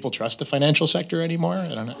 Do people trust the financial sector anymore?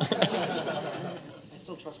 I don't know. I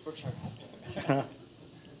still trust Berkshire.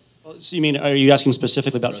 Well, so you mean, are you asking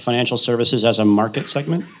specifically about financial services as a market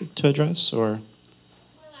segment to address, or?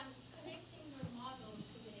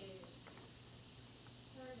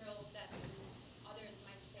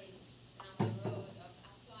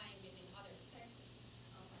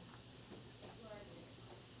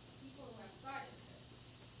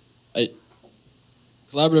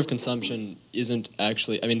 Collaborative consumption isn't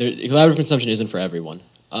actually, collaborative consumption isn't for everyone.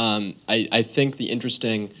 I think the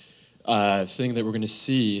interesting thing that we're going to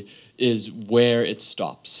see is where it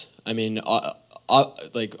stops. I mean,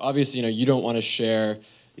 obviously, you don't want to share,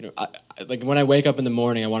 like when I wake up in the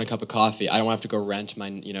morning, I want a cup of coffee. I don't have to go rent my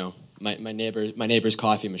neighbor's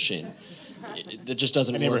coffee machine. That just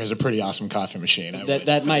doesn't work. My neighbor has a pretty awesome coffee machine.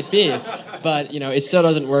 That might be, but it still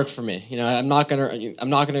doesn't work for me. I'm not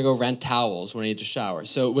gonna go rent towels when I need to shower.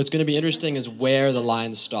 So what's going to be interesting is where the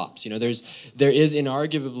line stops. There is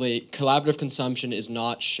inarguably collaborative consumption is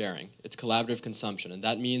not sharing. It's collaborative consumption, and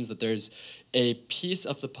that means that there's a piece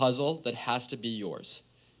of the puzzle that has to be yours.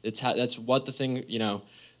 That's what the thing.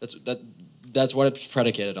 that's what it's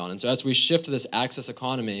predicated on. And so as we shift to this access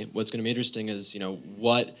economy, what's going to be interesting is,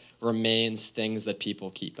 what remains things that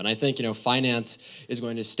people keep. And I think, finance is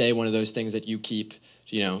going to stay one of those things that you keep,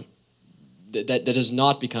 that does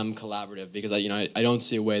not become collaborative, because I don't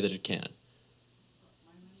see a way that it can.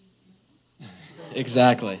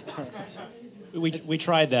 Exactly. We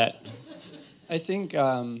tried that. I think,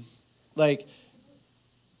 are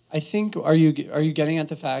you getting at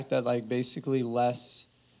the fact that basically less,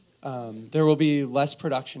 there will be less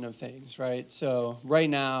production of things, right? So right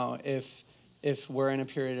now, if we're in a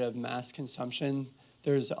period of mass consumption,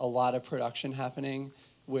 there's a lot of production happening,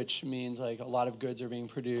 which means a lot of goods are being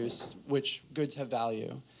produced, which goods have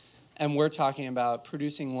value. And we're talking about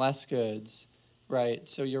producing less goods, right?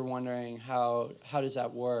 So you're wondering how does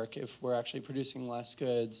that work? If we're actually producing less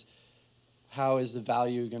goods, how is the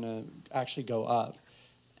value going to actually go up?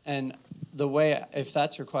 And the way, if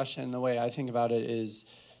that's your question, the way I think about it is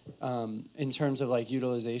in terms of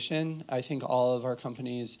utilization. I think all of our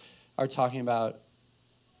companies are talking about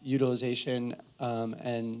utilization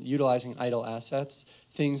and utilizing idle assets,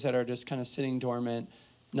 things that are just kind of sitting dormant,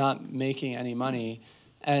 not making any money.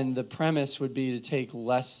 And the premise would be to take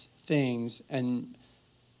less things and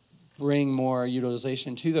bring more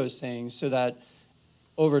utilization to those things so that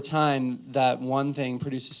over time, that one thing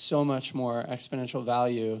produces so much more exponential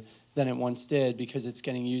value than it once did because it's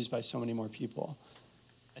getting used by so many more people.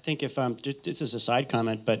 I think if this is a side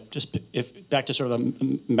comment, but just if back to sort of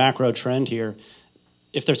a macro trend here,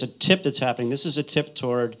 if there's a tip that's happening, this is a tip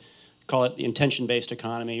toward, call it the intention-based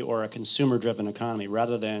economy or a consumer-driven economy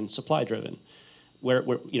rather than supply-driven. Where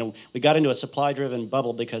we got into a supply-driven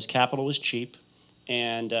bubble because capital was cheap,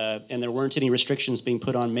 and there weren't any restrictions being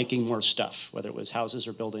put on making more stuff, whether it was houses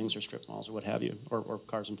or buildings or strip malls or what have you, or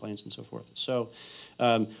cars and planes and so forth. So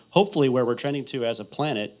hopefully where we're trending to as a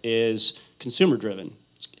planet is consumer-driven.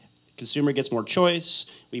 Consumer gets more choice,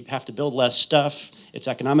 we have to build less stuff, it's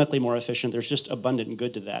economically more efficient, there's just abundant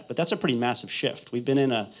good to that. But that's a pretty massive shift. We've been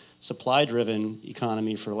in a supply-driven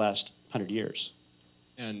economy for the last 100 years.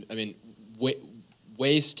 And I mean,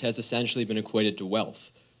 waste has essentially been equated to wealth.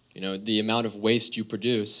 The amount of waste you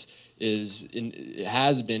produce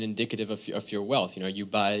has been indicative of your wealth.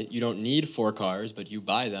 You don't need 4 cars, but you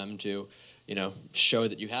buy them to, show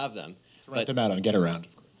that you have them. Rent them out on Getaround.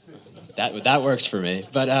 That works for me.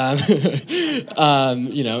 But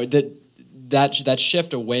that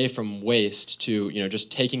shift away from waste to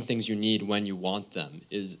just taking things you need when you want them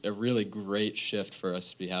is a really great shift for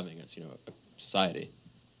us to be having as a society.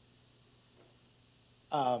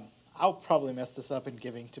 I'll probably mess this up in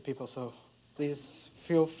giving to people, so please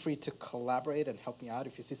feel free to collaborate and help me out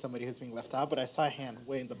if you see somebody who's being left out. But I saw a hand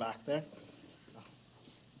way in the back there.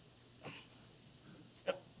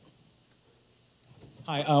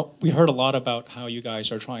 Hi, we heard a lot about how you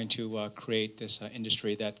guys are trying to create this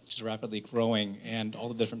industry that is rapidly growing and all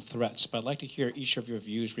the different threats, but I'd like to hear each of your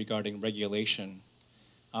views regarding regulation,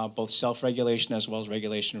 both self-regulation as well as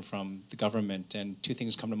regulation from the government. And 2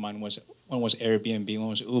 things come to mind. One was Airbnb, one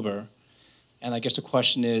was Uber. And I guess the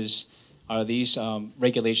question is, are these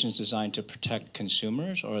regulations designed to protect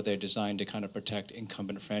consumers, or are they designed to kind of protect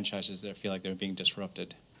incumbent franchises that feel like they're being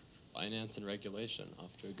disrupted? Finance and regulation,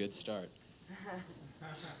 off to a good start.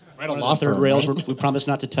 Right on the third rails we promise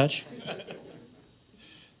not to touch.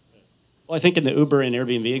 Well, I think in the Uber and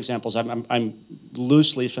Airbnb examples, I'm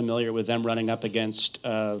loosely familiar with them running up against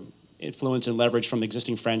influence and leverage from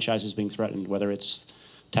existing franchises being threatened, whether it's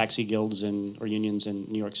taxi guilds or unions in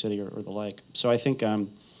New York City or the like. So I think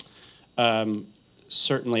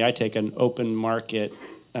certainly I take an open market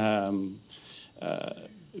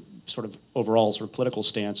sort of overall sort of political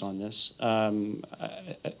stance on this.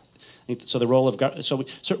 So the role of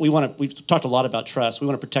we've talked a lot about trust. We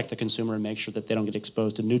want to protect the consumer and make sure that they don't get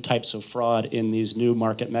exposed to new types of fraud in these new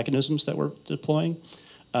market mechanisms that we're deploying.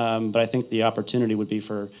 But I think the opportunity would be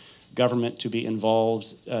for government to be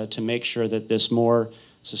involved to make sure that this more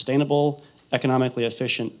sustainable, economically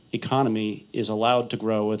efficient economy is allowed to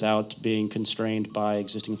grow without being constrained by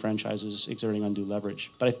existing franchises exerting undue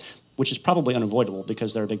leverage. Which is probably unavoidable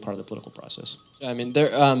because they're a big part of the political process. I mean,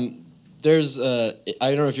 there's I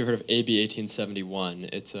don't know if you've heard of AB 1871.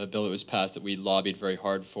 It's a bill that was passed that we lobbied very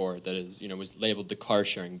hard for. That is, was labeled the car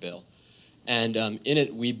sharing bill, and in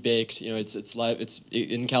it we baked. It's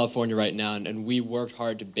in California right now, and we worked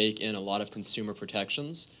hard to bake in a lot of consumer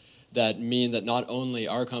protections that mean that not only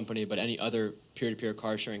our company but any other peer-to-peer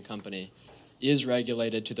car sharing company is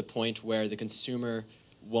regulated to the point where the consumer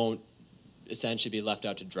won't essentially be left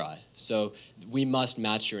out to dry. So we must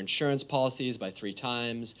match your insurance policies by 3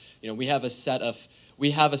 times. We have a set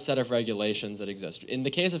of regulations that exist. In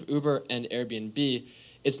the case of Uber and Airbnb,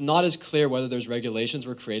 it's not as clear whether those regulations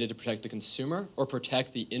were created to protect the consumer or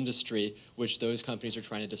protect the industry which those companies are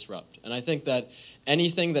trying to disrupt. And I think that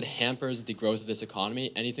anything that hampers the growth of this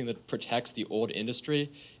economy, anything that protects the old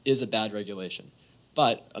industry, is a bad regulation.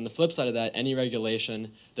 But on the flip side of that, any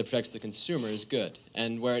regulation that protects the consumer is good.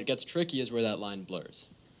 And where it gets tricky is where that line blurs.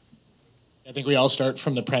 I think we all start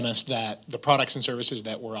from the premise that the products and services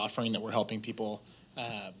that we're offering, that we're helping people,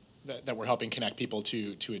 that we're helping connect people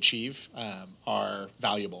to achieve, are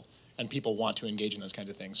valuable, and people want to engage in those kinds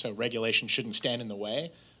of things. So regulation shouldn't stand in the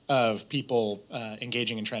way of people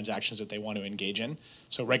engaging in transactions that they want to engage in.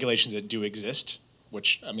 So regulations that do exist,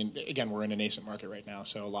 which, I mean, again, we're in a nascent market right now,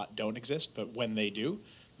 so a lot don't exist, but when they do,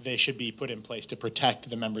 they should be put in place to protect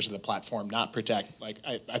the members of the platform, not protect, like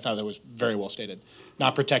I thought that was very well stated,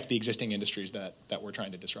 not protect the existing industries that we're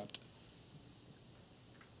trying to disrupt.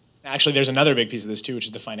 Actually, there's another big piece of this too, which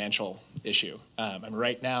is the financial issue. And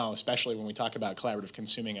right now, especially when we talk about collaborative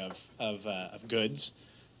consuming of goods,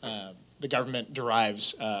 the government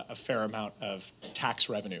derives a fair amount of tax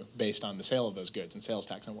revenue based on the sale of those goods and sales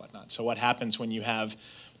tax and whatnot. So what happens when you have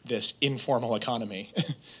this informal economy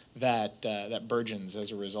that burgeons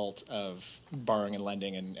as a result of borrowing and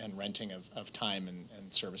lending and renting of time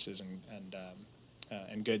and services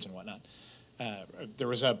and goods and whatnot? There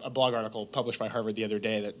was a blog article published by Harvard the other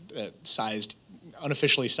day that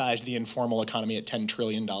unofficially sized the informal economy at $10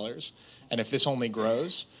 trillion. And if this only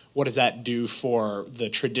grows, what does that do for the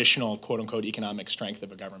traditional quote unquote economic strength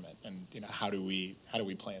of a government? And how do we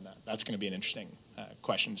play in that? That's going to be an interesting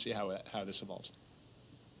question to see how this evolves.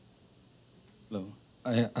 Hello.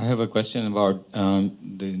 I have a question about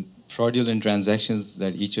the fraudulent transactions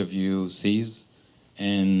that each of you sees,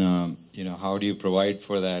 and how do you provide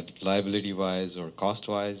for that liability-wise or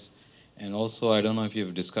cost-wise? And also, I don't know if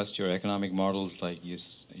you've discussed your economic models. Like you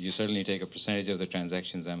certainly take a percentage of the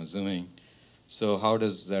transactions, I'm assuming. So how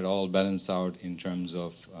does that all balance out in terms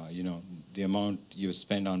of the amount you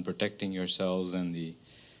spend on protecting yourselves and the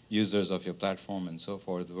users of your platform and so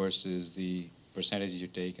forth versus the percentage you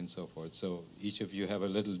take and so forth? So each of you have a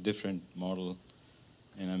little different model,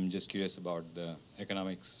 and I'm just curious about the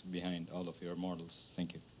economics behind all of your models.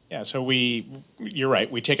 Thank you. Yeah, so you're right.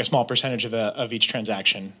 We take a small percentage of each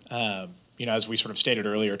transaction. As we sort of stated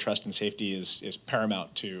earlier, trust and safety is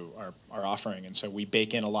paramount to our offering, and so we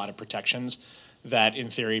bake in a lot of protections that, in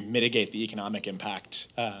theory, mitigate the economic impact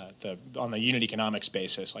on the unit economics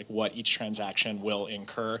basis, like what each transaction will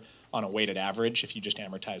incur on a weighted average if you just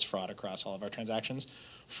amortize fraud across all of our transactions.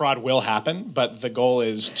 Fraud will happen, but the goal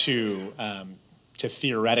is to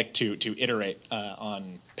iterate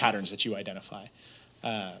on patterns that you identify.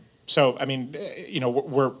 So, I mean,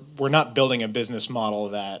 we're not building a business model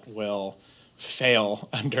that will fail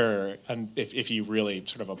if you really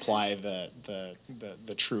sort of apply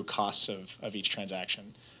the true costs of each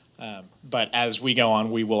transaction. But as we go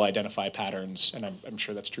on, we will identify patterns, and I'm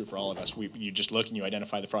sure that's true for all of us. You just look and you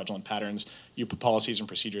identify the fraudulent patterns. You put policies and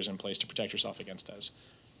procedures in place to protect yourself against those.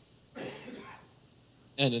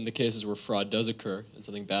 And in the cases where fraud does occur and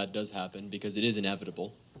something bad does happen, because it is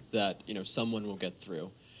inevitable that someone will get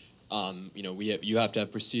through, you have to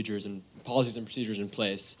have procedures and policies and procedures in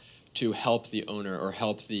place to help the owner or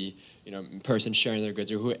help the person sharing their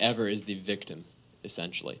goods or whoever is the victim,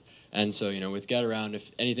 essentially. And so, with Getaround,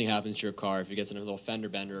 if anything happens to your car, if it gets in a little fender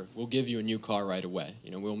bender, we'll give you a new car right away.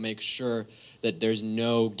 We'll make sure that there's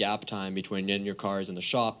no gap time between when your car is in the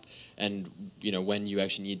shop and when you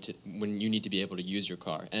actually need to be able to use your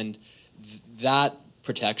car. And that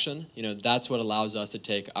protection, that's what allows us to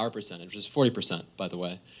take our percentage, which is 40%, by the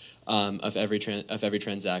way, of every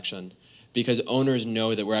transaction. Because owners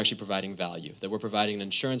know that we're actually providing value, that we're providing an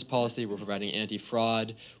insurance policy, we're providing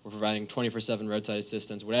anti-fraud, we're providing 24/7 roadside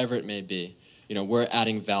assistance, whatever it may be. We're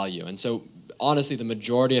adding value. And so, honestly, the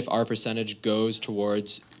majority of our percentage goes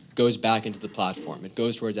back into the platform. It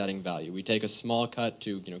goes towards adding value. We take a small cut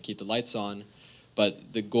to keep the lights on,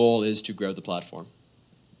 but the goal is to grow the platform.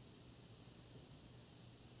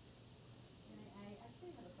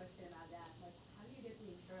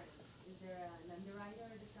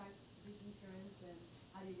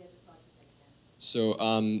 So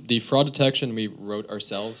the fraud detection we wrote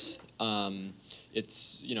ourselves.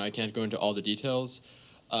 It's I can't go into all the details,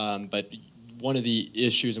 but one of the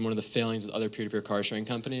issues and one of the failings with other peer-to-peer car sharing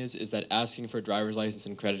companies is that asking for a driver's license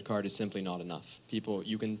and credit card is simply not enough. People,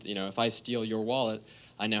 you can if I steal your wallet,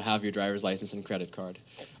 I now have your driver's license and credit card.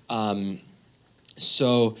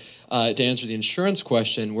 So to answer the insurance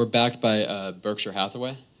question, we're backed by Berkshire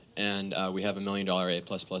Hathaway, and we have $1 million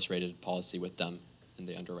A++ rated policy with them, and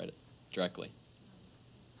they underwrite it directly.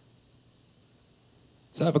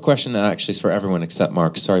 So I have a question actually it's for everyone except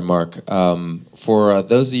Mark. Sorry, Mark. For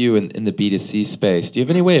those of you in the B2C space, do you have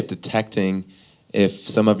any way of detecting if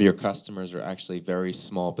some of your customers are actually very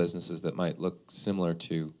small businesses that might look similar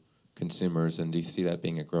to consumers, and do you see that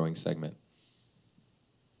being a growing segment?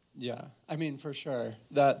 Yeah, I mean, for sure.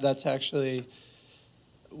 That's actually,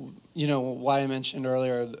 why I mentioned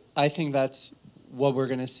earlier, I think that's what we're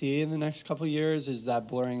going to see in the next couple of years is that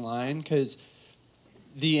blurring line, because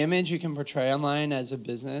the image you can portray online as a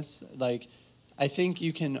business, like, I think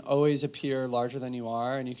you can always appear larger than you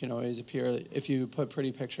are, and you can always appear if you put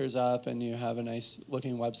pretty pictures up and you have a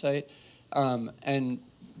nice-looking website. And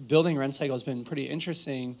building Rentcycle has been pretty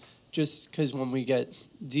interesting just because when we get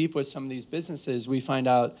deep with some of these businesses, we find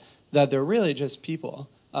out that they're really just people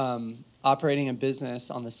operating a business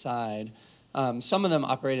on the side. Some of them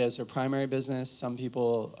operate as their primary business. Some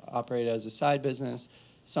people operate as a side business.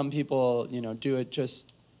 Some people, do it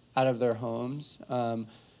just out of their homes,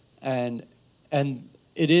 and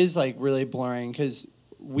it is like really blurring because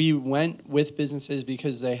we went with businesses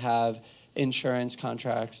because they have insurance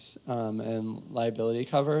contracts and liability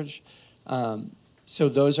coverage. So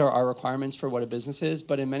those are our requirements for what a business is.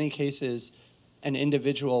 But in many cases, an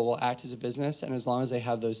individual will act as a business, and as long as they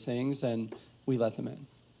have those things, then we let them in.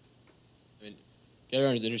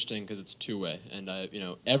 Getaround is interesting because it's two-way, and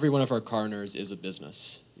every one of our car owners is a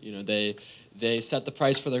business. They set the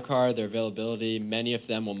price for their car, their availability. Many of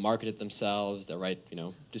them will market it themselves. They'll write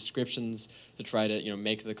descriptions to try to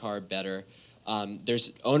make the car better.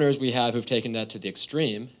 There's owners we have who've taken that to the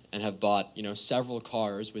extreme and have bought several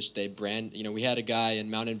cars which they brand. We had a guy in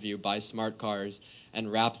Mountain View buy smart cars and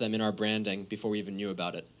wrap them in our branding before we even knew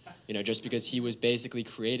about it. Just because he was basically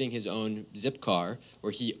creating his own zip car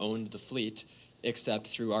where he owned the fleet, except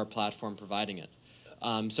through our platform providing it.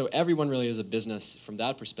 So everyone really is a business from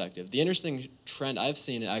that perspective. The interesting trend I've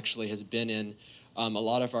seen actually has been in a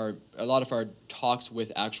lot of our talks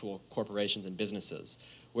with actual corporations and businesses,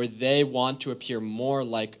 where they want to appear more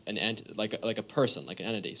like like a person, like an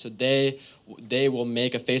entity. So they will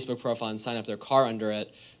make a Facebook profile and sign up their car under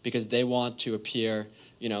it because they want to appear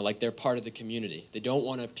like they're part of the community. They don't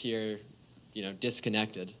want to appear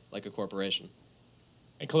disconnected like a corporation.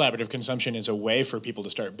 And collaborative consumption is a way for people to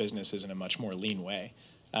start businesses in a much more lean way.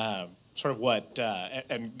 Sort of what,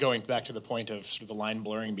 and going back to the point of sort of the line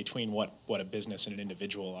blurring between what a business and an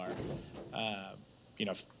individual are.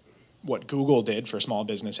 What Google did for small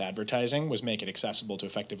business advertising was make it accessible to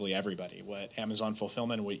effectively everybody. What Amazon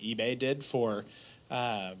Fulfillment and what eBay did for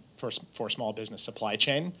small business supply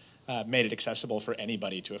chain made it accessible for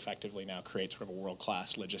anybody to effectively now create sort of a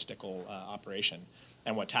world-class logistical operation.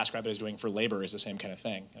 And what TaskRabbit is doing for labor is the same kind of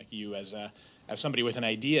thing. Like you, as somebody with an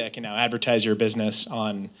idea, can now advertise your business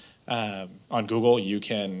on Google. You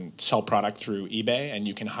can sell product through eBay, and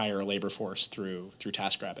you can hire a labor force through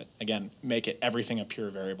TaskRabbit. Again, make it everything a pure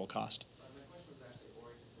variable cost.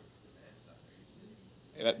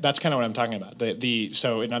 That's kind of what I'm talking about.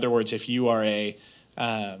 So in other words, if you are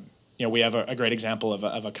we have a great example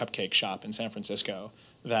of a cupcake shop in San Francisco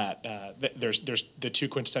that there's the two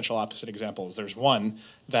quintessential opposite examples. There's one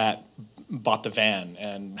that bought the van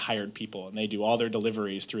and hired people, and they do all their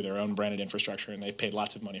deliveries through their own branded infrastructure, and they've paid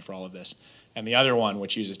lots of money for all of this. And the other one,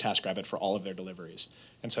 which uses TaskRabbit for all of their deliveries.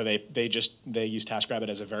 And so they use TaskRabbit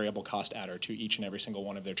as a variable cost adder to each and every single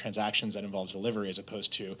one of their transactions that involves delivery, as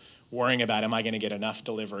opposed to worrying about, am I going to get enough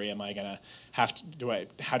delivery? Am I going to how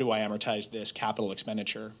do I amortize this capital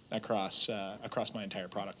expenditure across my entire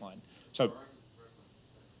product line? So,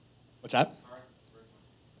 what's that?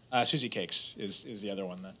 Susie Cakes is the other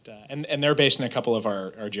one that, and they're based in a couple of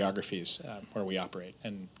our geographies where we operate,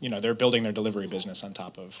 and they're building their delivery business on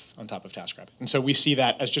top of TaskRabbit, and so we see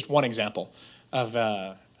that as just one example of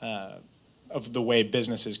the way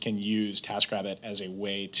businesses can use TaskRabbit as a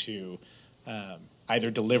way to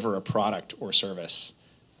either deliver a product or service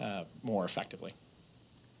more effectively.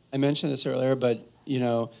 I mentioned this earlier, but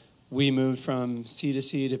we moved from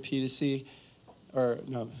C2C to P2C, or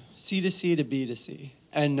no, C2C to B2C.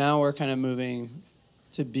 And now we're kind of moving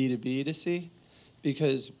to B2B to C,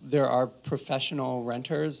 because there are professional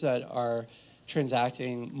renters that are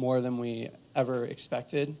transacting more than we ever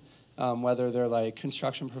expected, whether they're like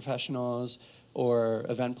construction professionals or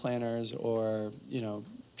event planners or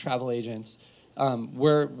travel agents.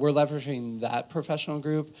 We're leveraging that professional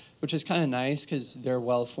group, which is kind of nice because they're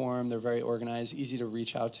well-formed, they're very organized, easy to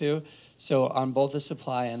reach out to. So on both the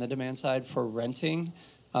supply and the demand side for renting,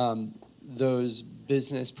 those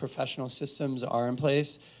business professional systems are in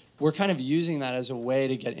place. We're kind of using that as a way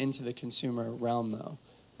to get into the consumer realm, though.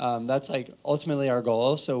 That's like ultimately our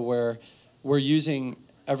goal. So we're using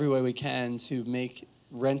every way we can to make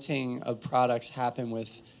renting of products happen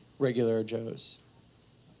with regular Joes?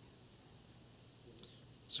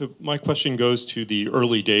 So my question goes to the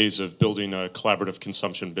early days of building a collaborative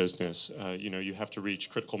consumption business. You have to reach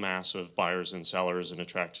critical mass of buyers and sellers and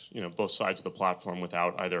attract, both sides of the platform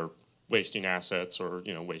without either wasting assets or,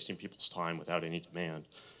 wasting people's time without any demand.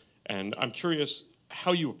 And I'm curious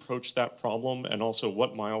how you approach that problem, and also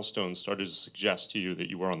what milestones started to suggest to you that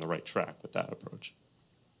you were on the right track with that approach.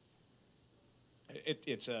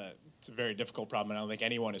 It's a very difficult problem, and I don't think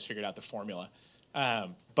anyone has figured out the formula.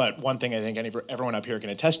 But one thing I think everyone up here can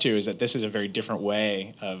attest to is that this is a very different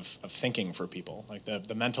way of thinking for people. Like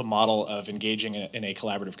the mental model of engaging in a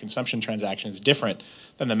collaborative consumption transaction is different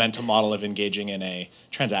than the mental model of engaging in a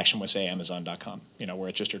transaction with, say, Amazon.com, where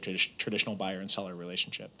it's just a traditional buyer and seller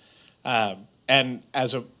relationship. And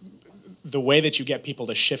the way that you get people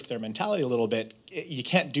to shift their mentality a little bit, you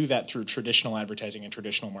can't do that through traditional advertising and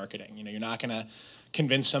traditional marketing. You're not going to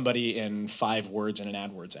convince somebody in 5 words in an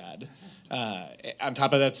AdWords ad. On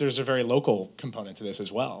top of that, there's a very local component to this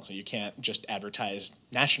as well. So you can't just advertise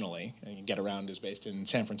nationally. Getaround is based in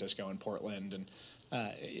San Francisco and Portland, and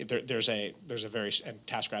there's a very, and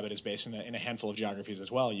TaskRabbit is based in a handful of geographies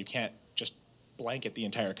as well. You can't just blanket the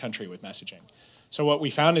entire country with messaging. So what we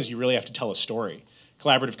found is you really have to tell a story.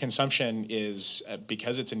 Collaborative consumption is,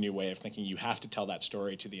 because it's a new way of thinking, you have to tell that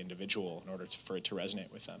story to the individual in order for it to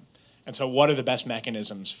resonate with them. And so what are the best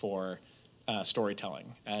mechanisms for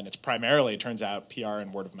storytelling? And it's primarily, it turns out, PR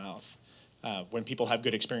and word of mouth. When people have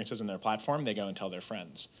good experiences in their platform, they go and tell their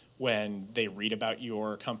friends. When they read about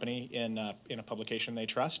your company in a publication they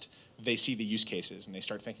trust, they see the use cases and they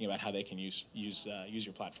start thinking about how they can use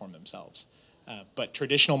your platform themselves. But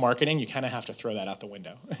traditional marketing, you kind of have to throw that out the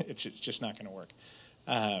window. It's just not going to work.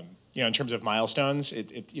 In terms of milestones,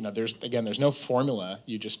 there's no formula.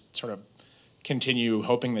 You just sort of continue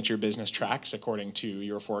hoping that your business tracks according to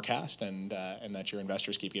your forecast and that your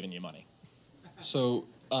investors keep giving you money. So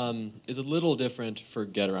it's a little different for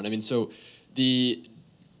Getaround. I mean, so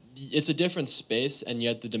it's a different space, and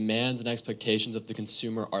yet the demands and expectations of the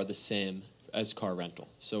consumer are the same as car rental.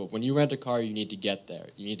 So when you rent a car, you need to get there.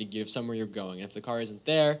 You need to give somewhere you're going. And if the car isn't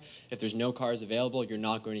there, if there's no cars available, you're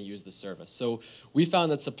not going to use the service. So we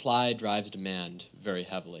found that supply drives demand very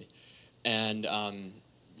heavily. And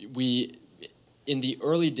in the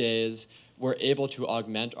early days, were able to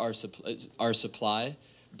augment our supply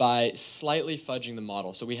by slightly fudging the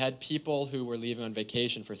model. So we had people who were leaving on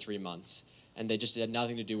vacation for 3 months, and they just had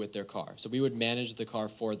nothing to do with their car. So we would manage the car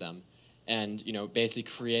for them and basically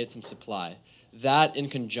create some supply. That in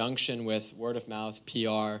conjunction with word of mouth,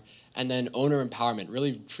 PR, and then owner empowerment,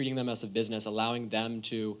 really treating them as a business, allowing them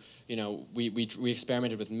to, we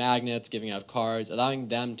experimented with magnets, giving out cards, allowing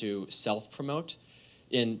them to self-promote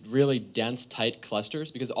in really dense, tight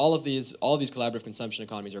clusters, because all of these collaborative consumption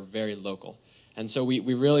economies are very local. And so we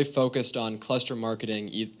really focused on cluster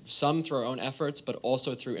marketing, some through our own efforts, but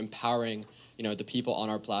also through empowering the people on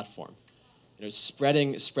our platform.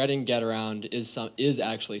 Spreading Getaround is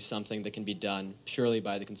actually something that can be done purely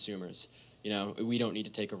by the consumers. We don't need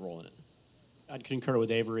to take a role in it. I'd concur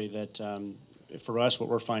with Avery that for us, what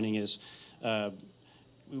we're finding is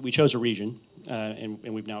we chose a region, and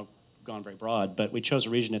we've now gone very broad, but we chose a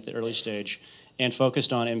region at the early stage and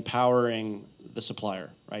focused on empowering the supplier,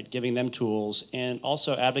 right? Giving them tools and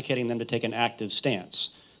also advocating them to take an active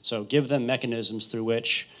stance. So give them mechanisms through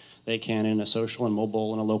which they can, in a social and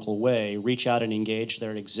mobile and a local way, reach out and engage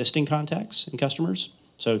their existing contacts and customers.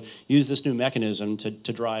 So use this new mechanism to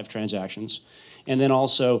drive transactions. And then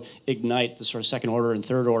also ignite the sort of second order and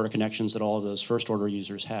third order connections that all of those first order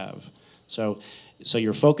users have. So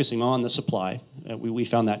you're focusing on the supply. We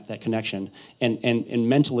found that connection. And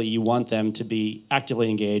mentally you want them to be actively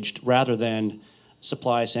engaged rather than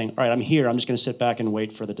supply saying, all right, I'm here, I'm just going to sit back and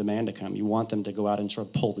wait for the demand to come. You want them to go out and sort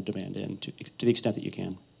of pull the demand in to the extent that you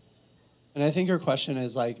can. And I think your question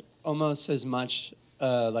is almost as much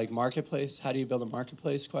marketplace, how do you build a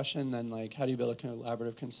marketplace question, than how do you build a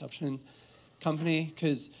collaborative consumption company?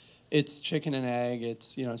 Because it's chicken and egg,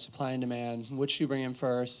 it's supply and demand, which you bring in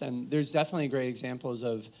first, and there's definitely great examples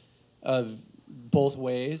of both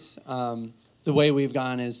ways. The way we've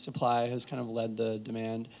gone is supply has kind of led the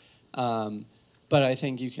demand. But I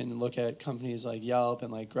think you can look at companies like Yelp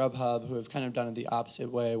and Grubhub who have kind of done it the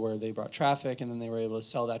opposite way, where they brought traffic and then they were able to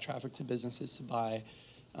sell that traffic to businesses to buy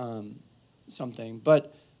something.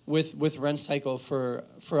 But with Rentcycle,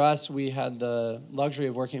 for us, we had the luxury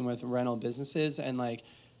of working with rental businesses, and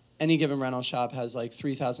any given rental shop has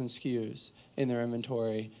 3,000 SKUs in their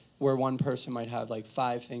inventory, where one person might have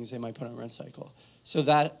 5 things they might put on Rentcycle. So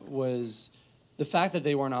that was, the fact that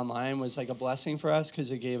they weren't online was a blessing for us,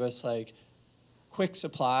 because it gave us quick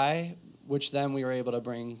supply, which then we were able to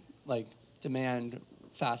bring like demand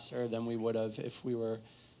faster than we would have if we were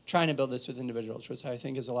trying to build this with individuals, which I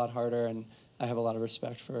think is a lot harder, and I have a lot of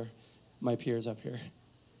respect for my peers up here.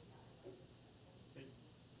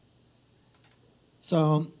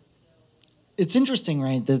 So it's interesting,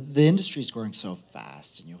 right? The industry is growing so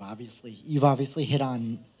fast, and you've obviously hit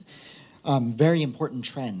on very important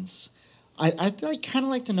trends. I'd kind of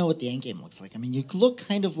like to know what the end game looks like. I mean, you look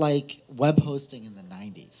kind of like web hosting in the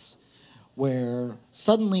 90s, where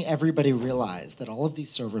suddenly everybody realized that all of these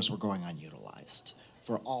servers were going unutilized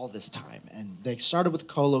for all this time. And they started with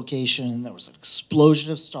co-location, there was an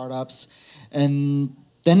explosion of startups, and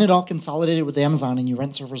then it all consolidated with Amazon, and you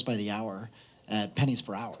rent servers by the hour at pennies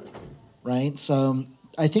per hour, right? So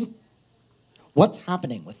I think what's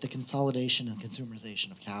happening with the consolidation and consumerization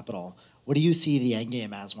of capital, what do you see the end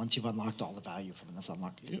game as once you've unlocked all the value from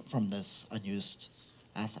this unused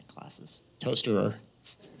asset classes? Toaster.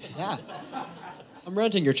 Yeah. I'm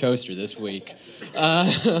renting your toaster this week.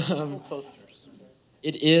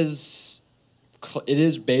 It is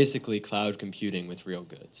basically cloud computing with real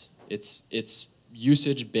goods. It's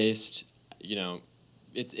usage based,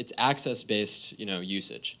 it's access based,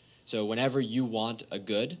 usage. So whenever you want a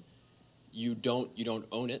good, you don't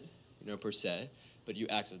own it, per se, but you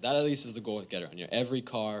access. That at least is the goal with Getaround. Every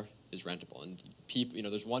car is rentable, and people,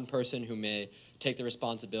 there's one person who may take the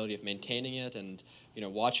responsibility of maintaining it and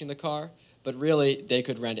watching the car, but really they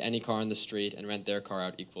could rent any car on the street and rent their car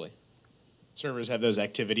out equally. Servers have those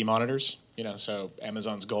activity monitors, so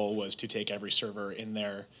Amazon's goal was to take every server in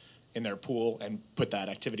their pool and put that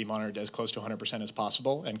activity monitor as close to 100% as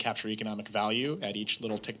possible and capture economic value at each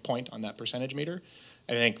little tick point on that percentage meter.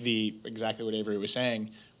 I think exactly what Avery was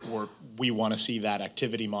saying, we want to see that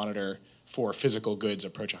activity monitor for physical goods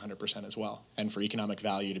approach 100% as well, and for economic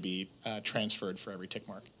value to be transferred for every tick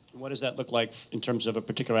mark. What does that look like in terms of a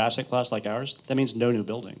particular asset class like ours? That means no new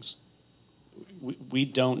buildings. We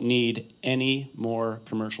don't need any more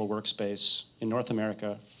commercial workspace in North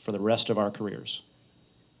America for the rest of our careers.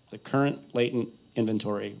 The current latent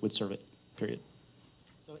inventory would serve it, period.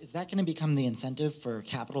 So is that going to become the incentive for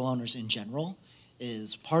capital owners in general?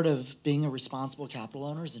 Is part of being a responsible capital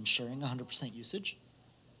owner is ensuring 100% usage?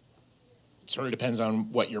 It sort of depends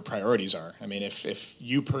on what your priorities are. I mean, if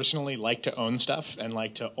you personally like to own stuff and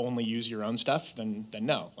like to only use your own stuff, then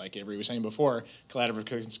no. Like Avery was saying before,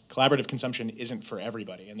 collaborative consumption isn't for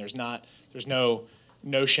everybody, and there's no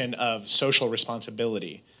notion of social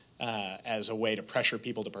responsibility as a way to pressure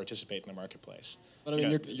people to participate in the marketplace. But I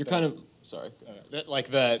mean, you're kind of sorry. Like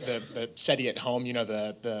the SETI at home,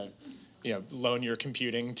 loan your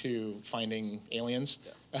computing to finding aliens,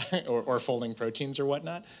 or folding proteins or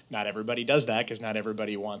whatnot. Not everybody does that because not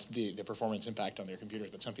everybody wants the performance impact on their computers,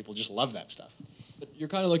 but some people just love that stuff. But you're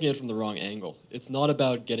kind of looking at it from the wrong angle. It's not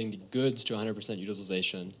about getting the goods to 100%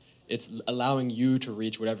 utilization. It's allowing you to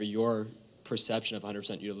reach whatever your perception of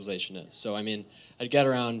 100% utilization is. So I mean, at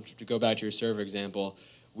Getaround, to go back to your server example,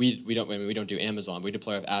 we don't do Amazon. We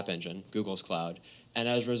deploy with App Engine, Google's cloud, and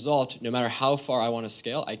as a result, no matter how far I want to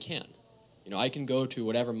scale, I can. I can go to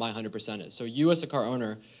whatever my 100% is. So you as a car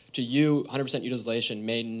owner, to you, 100% utilization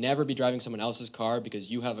may never be driving someone else's car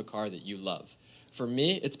because you have a car that you love. For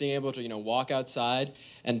me, it's being able to walk outside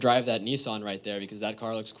and drive that Nissan right there because that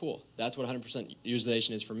car looks cool. That's what 100%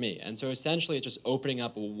 utilization is for me. And so essentially it's just opening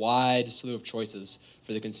up a wide slew of choices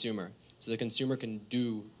for the consumer. So the consumer can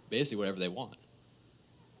do basically whatever they want.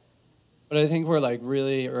 But I think we're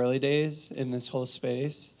really early days in this whole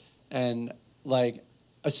space, and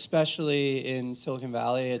especially in Silicon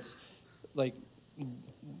Valley, it's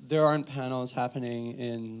there aren't panels happening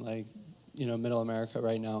in middle America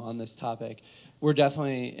right now on this topic. We're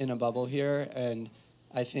definitely in a bubble here, and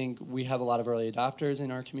I think we have a lot of early adopters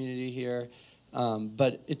in our community here,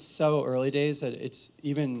 but it's so early days that it's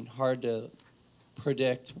even hard to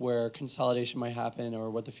predict where consolidation might happen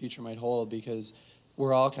or what the future might hold because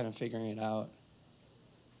we're all kind of figuring it out.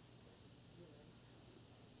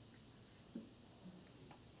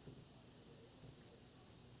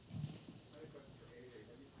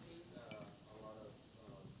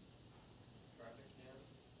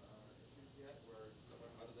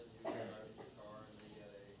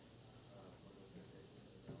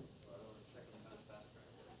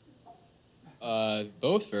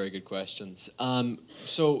 Both very good questions.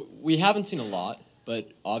 So we haven't seen a lot,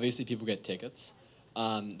 but obviously people get tickets.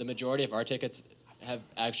 The majority of our tickets have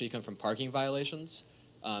actually come from parking violations,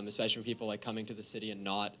 especially from people coming to the city and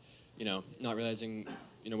not realizing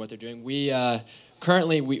what they're doing. We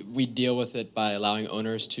currently we deal with it by allowing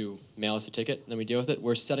owners to mail us a ticket, and then we deal with it.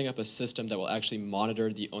 We're setting up a system that will actually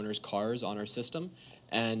monitor the owner's cars on our system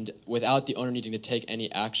and without the owner needing to take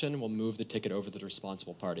any action, we'll move the ticket over to the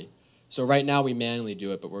responsible party. So right now we manually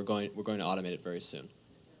do it, but we're going to automate it very soon.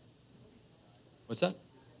 What's that?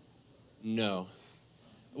 No.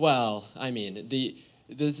 Well, I mean,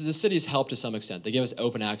 the cities help to some extent. They give us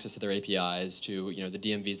open access to their APIs. To the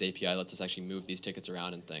DMV's API lets us actually move these tickets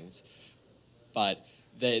around and things, but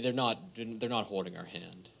they're not holding our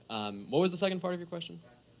hand. What was the second part of your question?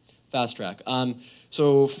 Fast track.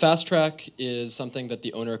 So fast track is something that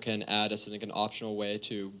the owner can add as an optional way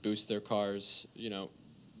to boost their car's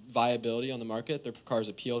viability on the market. Their car's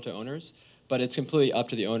appeal to owners, but it's completely up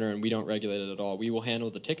to the owner, and we don't regulate it at all. We will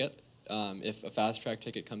handle the ticket if a fast track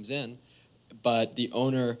ticket comes in, but the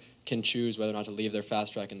owner can choose whether or not to leave their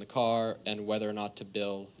fast track in the car and whether or not to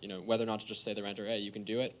bill, whether or not to just say to the renter, hey, you can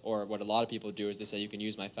do it, or what a lot of people do is they say, you can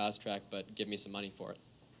use my fast track, but give me some money for it.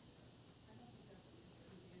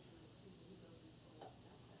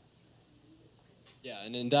 Yeah,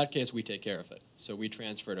 and in that case, we take care of it. So we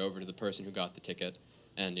transfer it over to the person who got the ticket,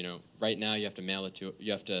 and right now you have to email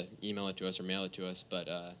it to us or mail it to us, but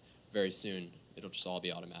very soon it'll just all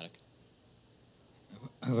be automatic.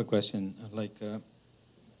 I have a question.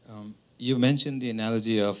 You mentioned the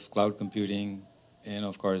analogy of cloud computing, and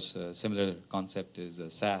of course, a similar concept is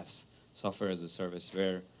SaaS, software as a service,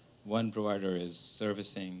 where one provider is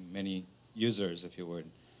servicing many users, if you would,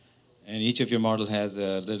 and each of your model has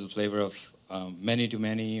a little flavor of many to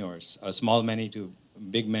many, or a small many to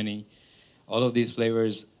big many. All of these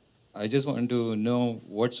flavors, I just wanted to know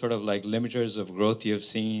what sort of limiters of growth you've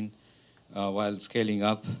seen while scaling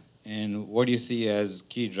up, and what do you see as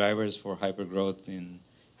key drivers for hypergrowth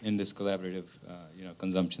in this collaborative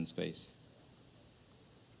consumption space?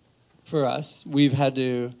 For us, we've had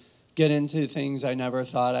to get into things I never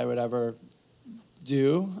thought I would ever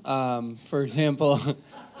do. For example,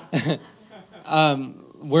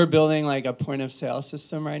 we're building a point of sale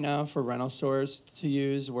system right now for rental stores to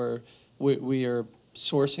use, where we are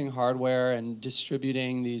sourcing hardware and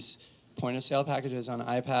distributing these point of sale packages on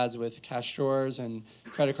iPads with cash drawers and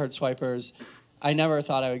credit card swipers. I never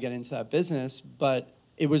thought I would get into that business, but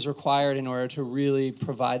it was required in order to really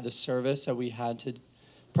provide the service that we had to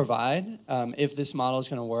provide. If this model is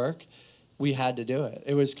going to work, we had to do it.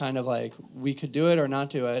 It was kind of like we could do it or not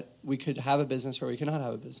do it. We could have a business or we could not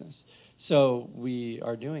have a business. So we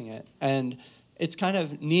are doing it. And it's kind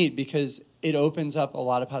of neat because it opens up a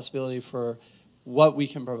lot of possibility for what we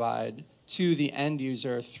can provide to the end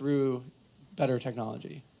user through better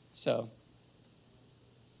technology. So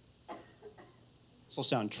this will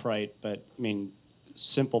sound trite, but I mean,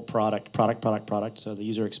 simple product. So the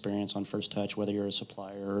user experience on first touch, whether you're a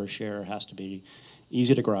supplier or a sharer, has to be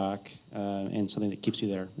easy to grok, and something that keeps you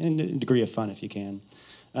there, and a degree of fun if you can.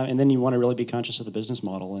 And then you want to really be conscious of the business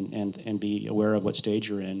model and be aware of what stage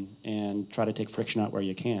you're in, and try to take friction out where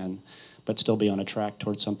you can, but still be on a track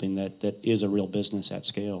towards something that is a real business at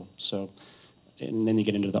scale. So, and then you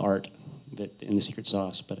get into the art in the secret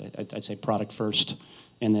sauce. But I'd say product first,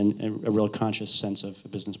 and then a real conscious sense of a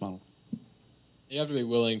business model. You have to be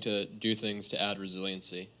willing to do things to add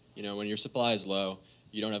resiliency. When your supply is low,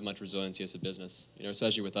 you don't have much resiliency as a business.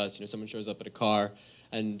 Especially with us. Someone shows up at a car,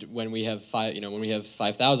 and when we have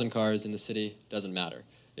 5,000 cars in the city, it doesn't matter.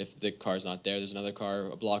 If the car's not there, there's another car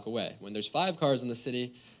a block away. When there's 5 cars in the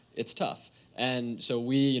city, it's tough. And so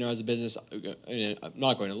we, as a business, I'm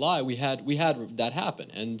not going to lie, we had that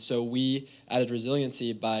happen. And so we added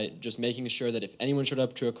resiliency by just making sure that if anyone showed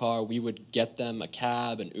up to a car, we would get them a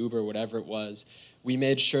cab, an Uber, whatever it was. We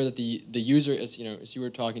made sure that the user, as you were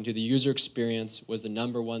talking to, the user experience was the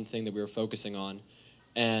 #1 thing that we were focusing on.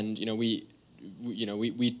 And we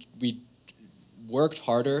worked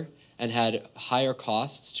harder and had higher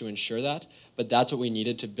costs to ensure that, but that's what we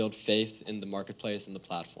needed to build faith in the marketplace and the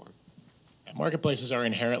platform. Marketplaces are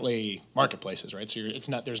inherently marketplaces, right? So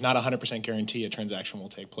there's not a 100% guarantee a transaction will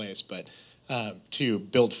take place, but to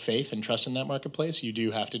build faith and trust in that marketplace, you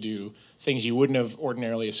do have to do things you wouldn't have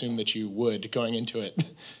ordinarily assumed that you would going into it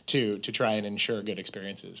to try and ensure good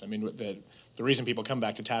experiences. I mean, the reason people come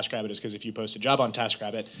back to TaskRabbit is because if you post a job on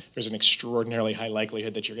TaskRabbit, there's an extraordinarily high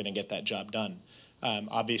likelihood that you're going to get that job done.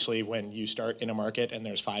 Obviously, when you start in a market and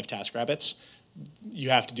there's 5 TaskRabbits,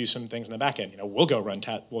 you have to do some things in the back end. We'll go run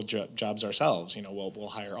jobs ourselves. We'll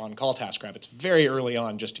hire on-call TaskRabbits very early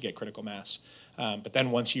on just to get critical mass. But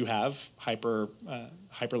then once you have hyper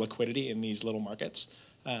liquidity in these little markets,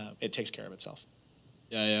 it takes care of itself.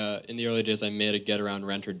 Yeah, in the early days, I made a Getaround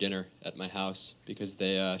renter dinner at my house because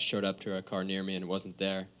they showed up to a car near me and it wasn't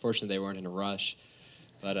there. Fortunately, they weren't in a rush.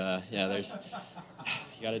 But yeah,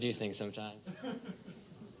 you got to do things sometimes.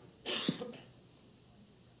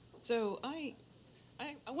 So I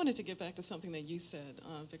I wanted to get back to something that you said,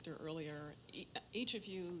 Victor, earlier. Each of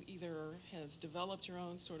you either has developed your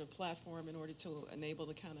own sort of platform in order to enable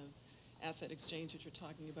the kind of asset exchange that you're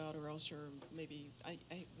talking about, or else you're maybe,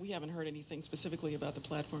 we haven't heard anything specifically about the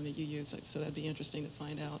platform that you use, so that'd be interesting to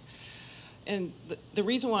find out. And the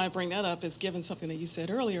reason why I bring that up is given something that you said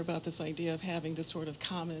earlier about this idea of having this sort of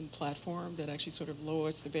common platform that actually sort of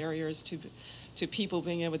lowers the barriers to people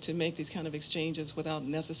being able to make these kind of exchanges without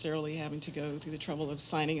necessarily having to go through the trouble of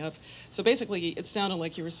signing up. So basically, it sounded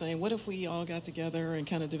like you were saying, what if we all got together and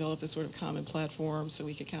kind of developed this sort of common platform so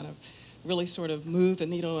we could kind of really sort of move the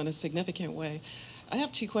needle in a significant way? I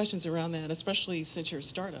have two questions around that, especially since you're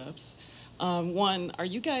startups. One, are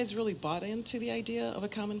you guys really bought into the idea of a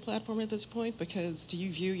common platform at this point? Because do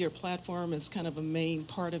you view your platform as kind of a main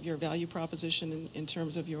part of your value proposition in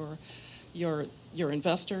terms of your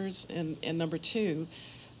investors? And number two,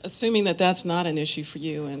 assuming that that's not an issue for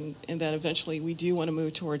you and that eventually we do want to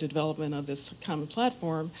move toward the development of this common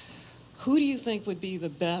platform, who do you think would be the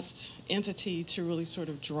best entity to really sort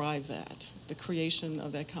of drive that, the creation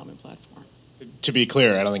of that common platform? To be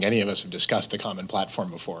clear, I don't think any of us have discussed the common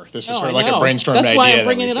platform before. This was Oh, sort of I like a know. brainstormed idea. That's why I'm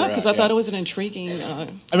bringing it up, that we because threw I out, thought yeah. it was an intriguing... I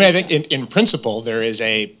mean, I think in principle, there is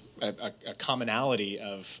a commonality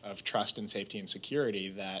of trust and safety and security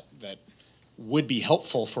that would be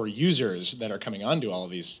helpful for users that are coming onto all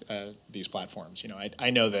of these platforms. You know,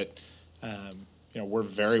 I know that we're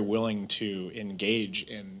very willing to engage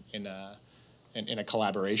in a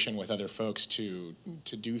collaboration with other folks to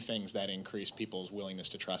do things that increase people's willingness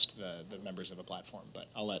to trust the members of a platform. But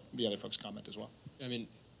I'll let the other folks comment as well. I mean,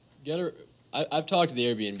 I've talked to the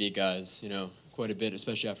Airbnb guys, quite a bit,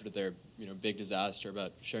 especially after their big disaster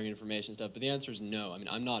about sharing information and stuff. But the answer is no. I mean,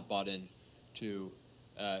 I'm not bought in to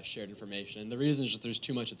shared information, and the reason is just there's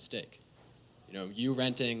too much at stake. You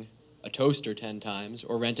renting a toaster 10 times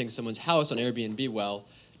or renting someone's house on Airbnb, well,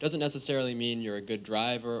 doesn't necessarily mean you're a good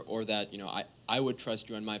driver or that I would trust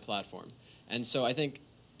you on my platform. And so I think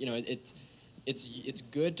it's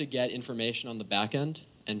good to get information on the back end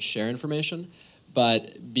and share information,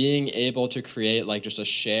 but being able to create like just a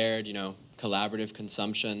shared collaborative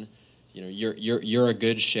consumption, you're a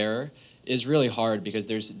good sharer, is really hard because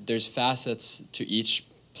there's facets to each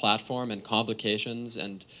platform and complications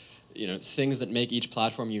and things that make each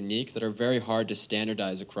platform unique that are very hard to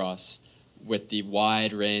standardize across with the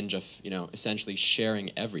wide range of essentially sharing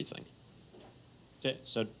everything. Okay,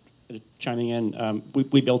 so chiming in,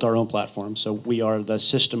 we built our own platform, so we are the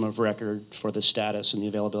system of record for the status and the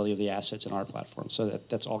availability of the assets in our platform. So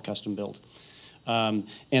that's all custom built, and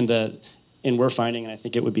we're finding, and I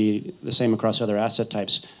think it would be the same across other asset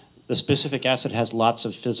types, the specific asset has lots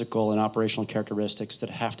of physical and operational characteristics that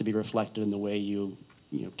have to be reflected in the way you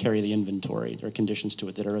carry the inventory. There are conditions to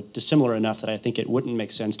it that are dissimilar enough that I think it wouldn't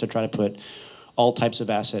make sense to try to put all types of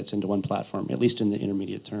assets into one platform, at least in the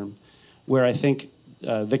intermediate term. Where I think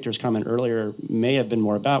Victor's comment earlier may have been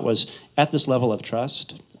more about was at this level of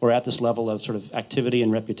trust or at this level of sort of activity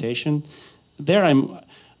and reputation,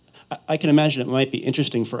 I can imagine it might be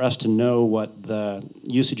interesting for us to know what the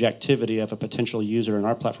usage activity of a potential user in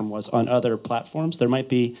our platform was on other platforms. There might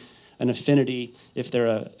be an affinity if they're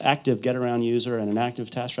an active Getaround user and an active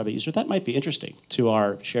TaskRabbit user. That might be interesting to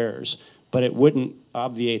our sharers, but it wouldn't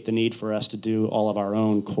obviate the need for us to do all of our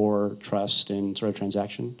own core trust and sort of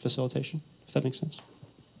transaction facilitation, if that makes sense.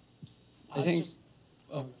 I think.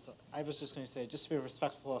 I was just going to say, just to be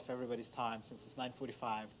respectful of everybody's time, since it's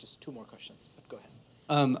 9:45, just two more questions. But go ahead.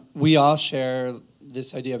 We all share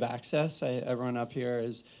this idea of access. Everyone up here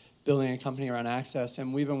is building a company around access,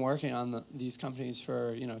 and we've been working on these companies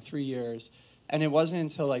for 3 years. And it wasn't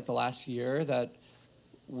until like the last year that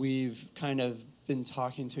we've kind of been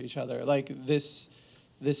talking to each other. Like this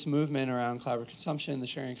movement around collaborative consumption, the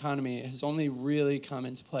sharing economy, has only really come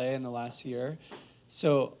into play in the last year.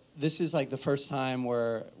 So this is like the first time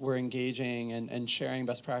we're engaging and sharing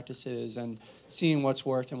best practices and seeing what's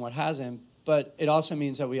worked and what hasn't. But it also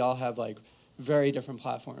means that we all have like very different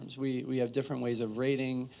platforms. We have different ways of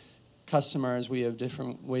rating customers. We have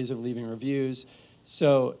different ways of leaving reviews.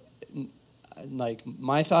 So like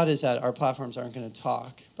my thought is that our platforms aren't going to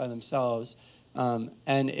talk by themselves. And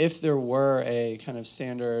if there were a kind of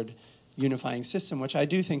standard unifying system, which I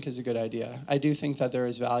do think is a good idea, I do think that there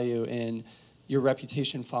is value in your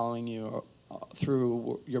reputation following you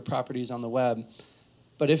through your properties on the web.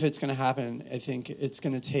 But if it's going to happen, I think it's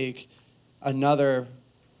going to take another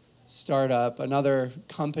startup, another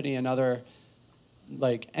company, another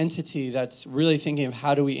like entity that's really thinking of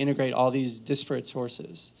how do we integrate all these disparate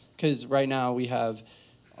sources. Because right now we have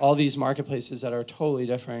all these marketplaces that are totally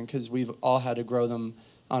different because we've all had to grow them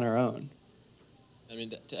on our own. I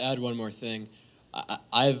mean, to add one more thing,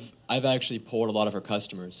 I've actually polled a lot of our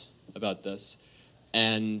customers about this,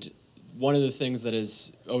 and one of the things that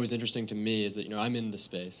is always interesting to me is that, you know, I'm in the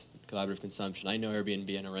space, collaborative consumption. I know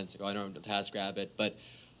Airbnb, I know Rentcycle, I know TaskRabbit, but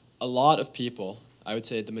a lot of people, I would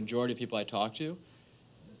say the majority of people I talked to,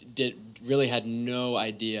 really had no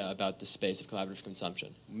idea about the space of collaborative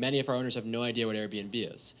consumption. Many of our owners have no idea what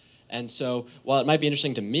Airbnb is. And so, while it might be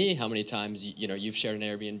interesting to me how many times you've shared an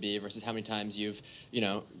Airbnb versus how many times you've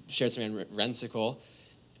shared something on Rentcycle,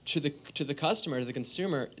 to the customer, to the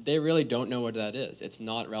consumer, they really don't know what that is. It's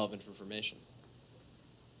not relevant information.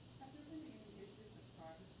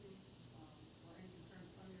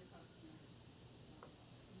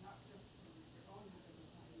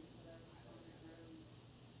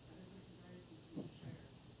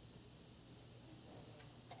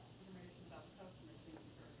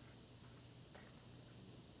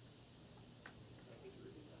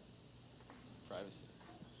 Privacy.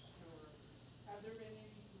 Have there been any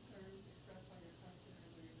concerns expressed by your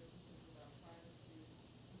customers or your businesses about privacy,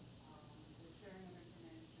 the sharing of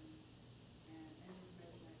information, and any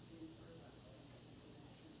information that could be inferred by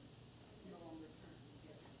information no longer turns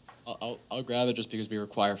to I'll grab it just because we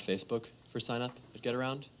require Facebook for sign up at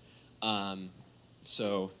Getaround.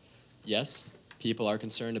 So, yes, people are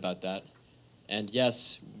concerned about that, and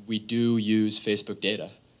yes, we do use Facebook data.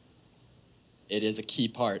 It is a key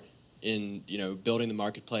part in building the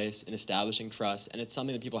marketplace, in establishing trust, and it's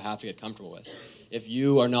something that people have to get comfortable with. If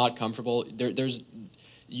you are not comfortable,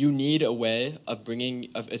 you need a way of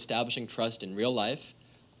establishing trust in real life,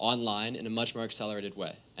 online, in a much more accelerated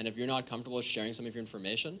way. And if you're not comfortable with sharing some of your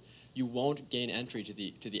information, you won't gain entry to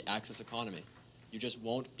the access economy. You just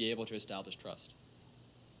won't be able to establish trust.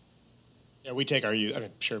 Yeah, we take I'm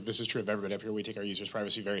sure this is true of everybody up here, we take our users'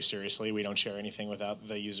 privacy very seriously. We don't share anything without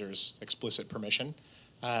the user's explicit permission.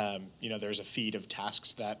 There's a feed of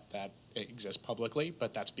tasks that exist publicly,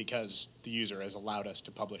 but that's because the user has allowed us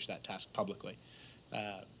to publish that task publicly.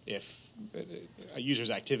 If a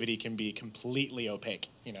user's activity can be completely opaque,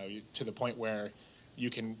 to the point where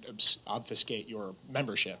you can obfuscate your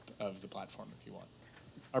membership of the platform if you want.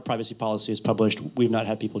 Our privacy policy is published. We've not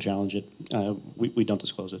had people challenge it. We don't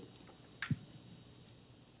disclose it.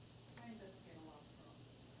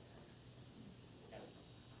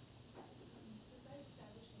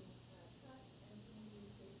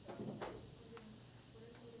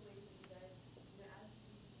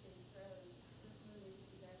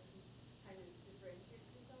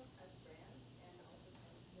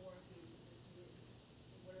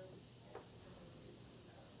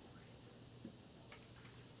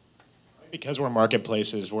 Because we're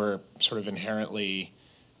marketplaces, we're sort of inherently,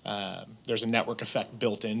 there's a network effect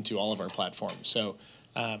built into all of our platforms. So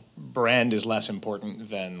brand is less important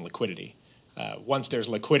than liquidity. Once there's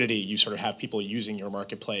liquidity, you sort of have people using your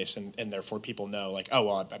marketplace, and therefore people know, like, oh,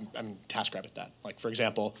 well, I'm TaskRabbit that. Like, for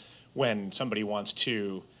example, when somebody wants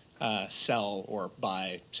to sell or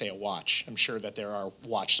buy, say, a watch, I'm sure that there are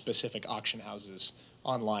watch-specific auction houses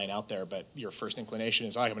online out there, but your first inclination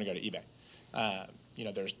is, oh, I'm going to go to eBay.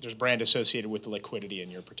 There's brand associated with the liquidity in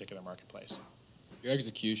your particular marketplace. Your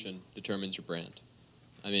execution determines your brand.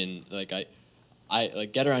 I mean,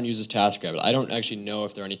 Getaround uses TaskRabbit. I don't actually know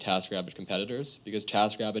if there are any TaskRabbit competitors because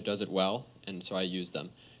TaskRabbit does it well, and so I use them.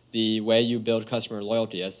 The way you build customer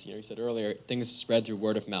loyalty, as you said earlier, things spread through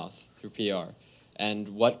word of mouth, through PR. And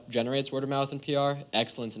what generates word of mouth and PR?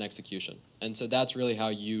 Excellence in execution. And so that's really how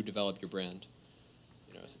you develop your brand.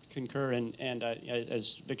 Concur, and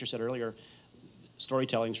as Victor said earlier,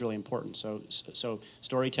 storytelling is really important. So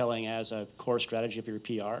storytelling as a core strategy of your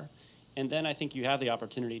PR. And then I think you have the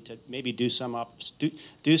opportunity to maybe do some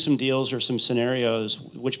deals or some scenarios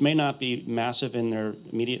which may not be massive in their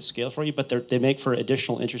immediate scale for you, but they make for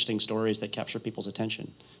additional interesting stories that capture people's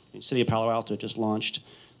attention. I mean, City of Palo Alto just launched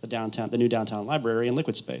the new downtown library in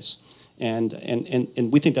LiquidSpace, and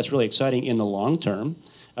we think that's really exciting in the long term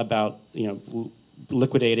about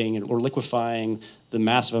liquidating or liquefying the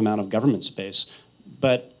massive amount of government space.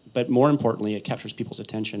 But more importantly, it captures people's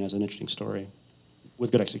attention as an interesting story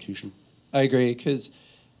with good execution. I agree, because,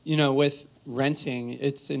 with renting,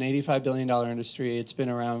 it's an $85 billion industry. It's been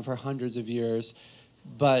around for hundreds of years,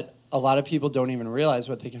 but a lot of people don't even realize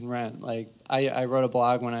what they can rent. Like, I wrote a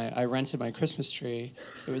blog when I rented my Christmas tree.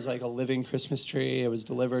 It was like a living Christmas tree. It was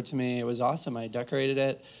delivered to me. It was awesome. I decorated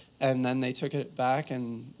it, and then they took it back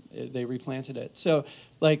and they replanted it. So,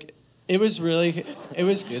 it was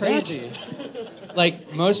crazy.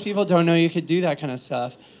 Like, most people don't know you could do that kind of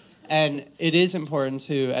stuff. And it is important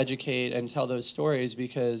to educate and tell those stories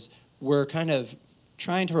because we're kind of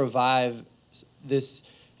trying to revive this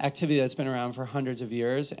activity that's been around for hundreds of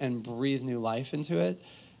years and breathe new life into it.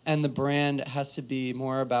 And the brand has to be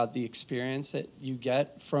more about the experience that you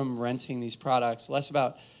get from renting these products, less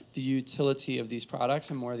about the utility of these products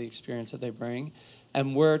and more the experience that they bring.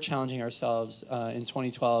 And we're challenging ourselves in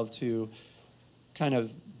 2012 to kind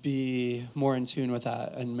of be more in tune with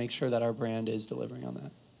that and make sure that our brand is delivering on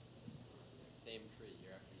that. Same tree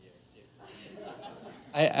year after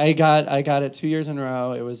year. I got it 2 years in a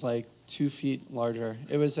row. It was like 2 feet larger.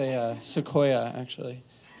 It was a sequoia, actually.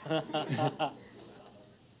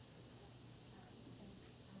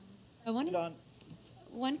 I wanted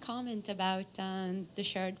one comment about the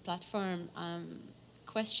shared platform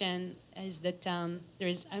question is that I'm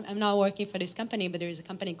not working for this company, but there is a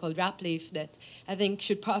company called Rapleaf that I think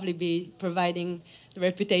should probably be providing the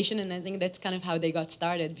reputation, and I think that's kind of how they got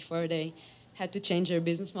started before they had to change their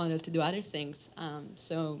business model to do other things.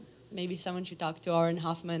 So maybe someone should talk to Oren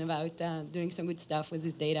Hoffman about doing some good stuff with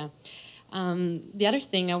his data. The other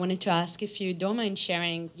thing I wanted to ask, if you don't mind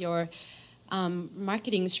sharing your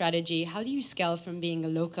marketing strategy, how do you scale from being a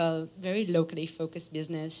local, very locally focused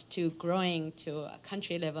business to growing to a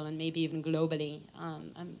country level and maybe even globally?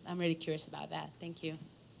 I'm really curious about that. Thank you.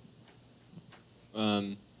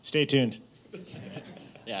 Stay tuned.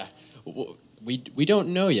 Yeah, we don't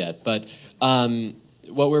know yet, but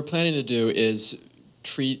what we're planning to do is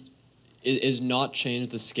not change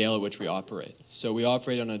the scale at which we operate. So we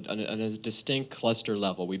operate on a distinct cluster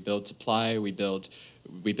level. We build supply, we build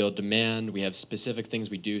demand, we have specific things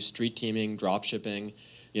we do, street teaming, drop shipping.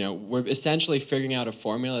 We're essentially figuring out a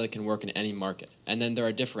formula that can work in any market. And then there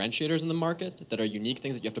are differentiators in the market that are unique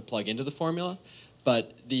things that you have to plug into the formula.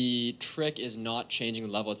 But the trick is not changing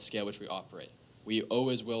the level at scale at which we operate. We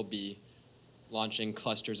always will be launching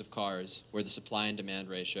clusters of cars where the supply and demand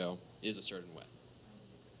ratio is a certain way.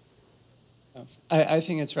 I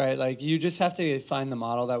think it's right. Like, you just have to find the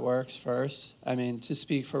model that works first. I mean, to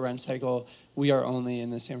speak for Rentcycle, we are only in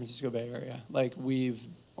the San Francisco Bay Area. Like, we've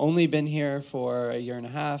only been here for a year and a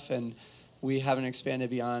half, and we haven't expanded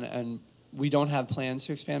beyond, and we don't have plans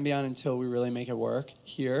to expand beyond until we really make it work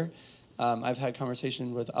here. I've had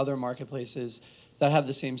conversations with other marketplaces that have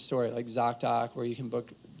the same story, like ZocDoc, where you can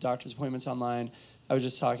book doctor's appointments online. I was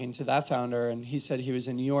just talking to that founder, and he said he was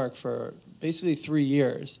in New York for basically 3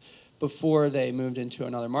 years before they moved into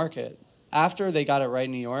another market. After they got it right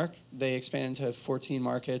in New York, they expanded to 14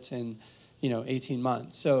 markets in 18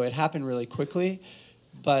 months. So it happened really quickly.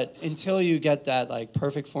 But until you get that like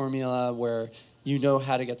perfect formula where you know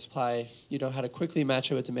how to get supply, you know how to quickly match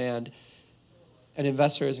it with demand, an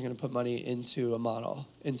investor isn't going to put money into a model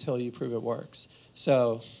until you prove it works.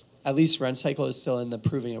 So at least Rentcycle is still in the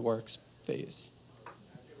proving it works phase.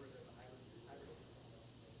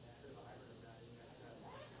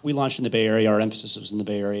 We launched in the Bay Area. Our emphasis was in the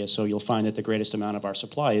Bay Area, so you'll find that the greatest amount of our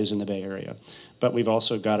supply is in the Bay Area. But we've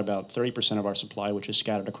also got about 30% of our supply, which is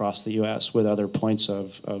scattered across the U.S. with other points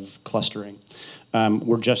of clustering.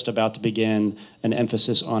 We're just about to begin an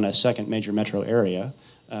emphasis on a second major metro area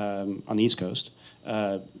on the East Coast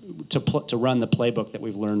to run the playbook that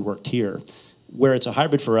we've learned worked here. Where it's a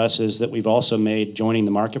hybrid for us is that we've also made joining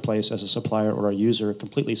the marketplace as a supplier or a user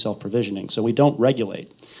completely self-provisioning. So we don't regulate.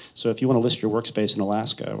 So if you want to list your workspace in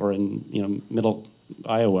Alaska or in middle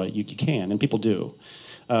Iowa, you can, and people do.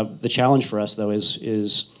 The challenge for us, though,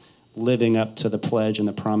 is living up to the pledge and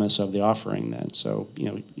the promise of the offering. Then, so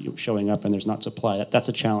you're showing up and there's not supply. That's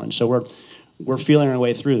a challenge. So we're feeling our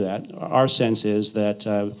way through that. Our sense is that.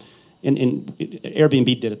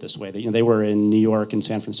 Airbnb did it this way. They were in New York and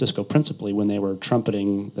San Francisco principally when they were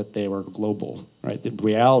trumpeting that they were global. Right? The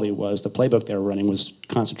reality was the playbook they were running was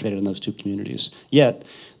concentrated in those two communities. Yet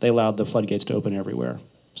they allowed the floodgates to open everywhere.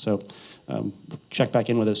 So check back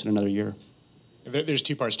in with us in another year. There's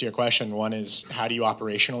two parts to your question. One is how do you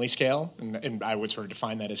operationally scale? And I would sort of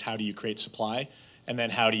define that as how do you create supply? And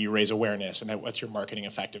then how do you raise awareness, and what's your marketing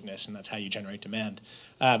effectiveness, and that's how you generate demand.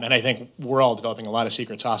 And I think we're all developing a lot of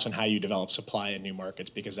secret sauce on how you develop supply in new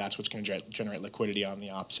markets, because that's what's going to generate liquidity on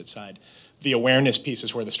the opposite side. The awareness piece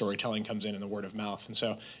is where the storytelling comes in and the word of mouth. And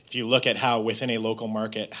so if you look at how within a local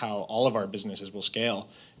market, how all of our businesses will scale,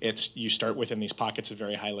 it's you start within these pockets of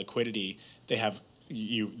very high liquidity. They have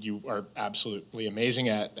you are absolutely amazing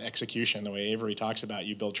at execution. The way Avery talks about,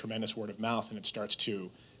 you build tremendous word of mouth, and it starts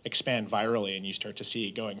to expand virally, and you start to see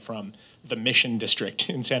going from the Mission District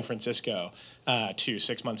in San Francisco to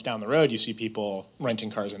 6 months down the road, you see people renting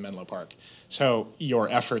cars in Menlo Park. So your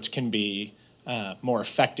efforts can be more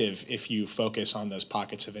effective if you focus on those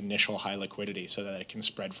pockets of initial high liquidity so that it can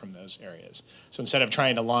spread from those areas. So instead of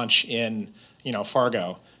trying to launch in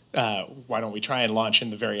Fargo, why don't we try and launch in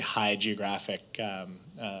the very high geographic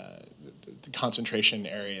concentration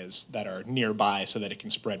areas that are nearby so that it can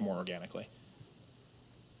spread more organically?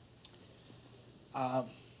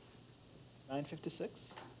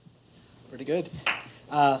 9:56. Pretty good.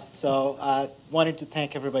 Wanted to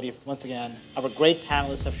thank everybody once again. Our great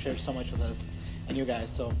panelists have shared so much with us, and you guys.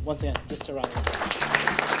 So once again, just a round of applause.